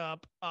solo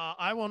cup.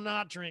 I will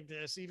not drink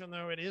this, even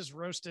though it is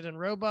roasted and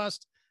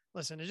robust.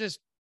 Listen, it's just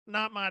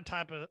not my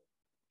type of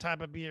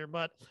beer,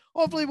 but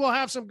hopefully we'll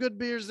have some good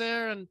beers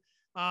there, and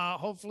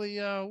hopefully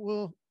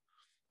we'll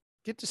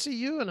get to see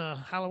you in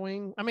a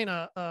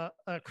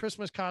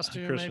Christmas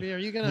costume. Maybe. Are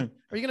you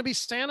gonna be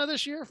Santa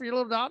this year for your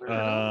little daughter?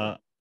 I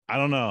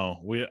don't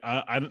know.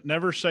 I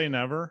never say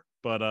never,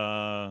 but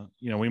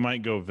we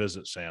might go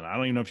visit Santa. I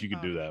don't even know if you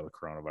could do that with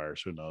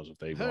coronavirus. Who knows if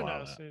they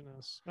allow that. Who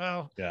knows?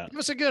 Well, yeah. Give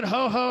us a good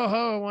ho ho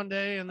ho one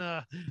day, and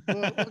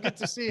we'll get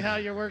to see how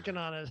you're working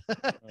on it.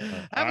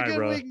 Have a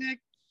good week, Nick.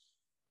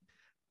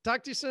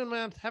 Talk to you soon,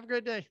 man. Have a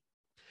great day.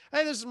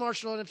 Hey, this is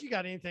Marshall. And if you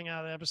got anything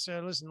out of the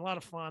episode, listen, a lot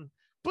of fun.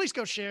 Please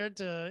go share it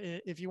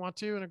if you want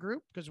to in a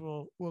group, because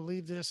we'll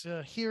leave this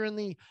here in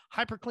the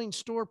HyperClean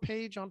store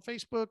page on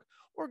Facebook,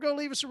 or go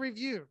leave us a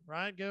review,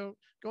 right? Go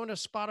into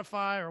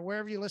Spotify or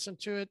wherever you listen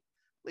to it.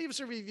 Leave us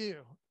a review.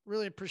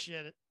 Really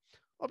appreciate it.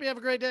 Hope you have a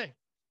great day.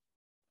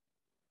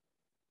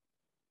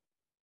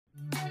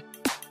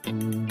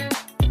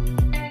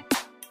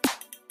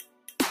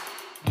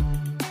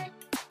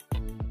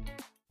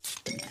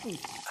 Ooh.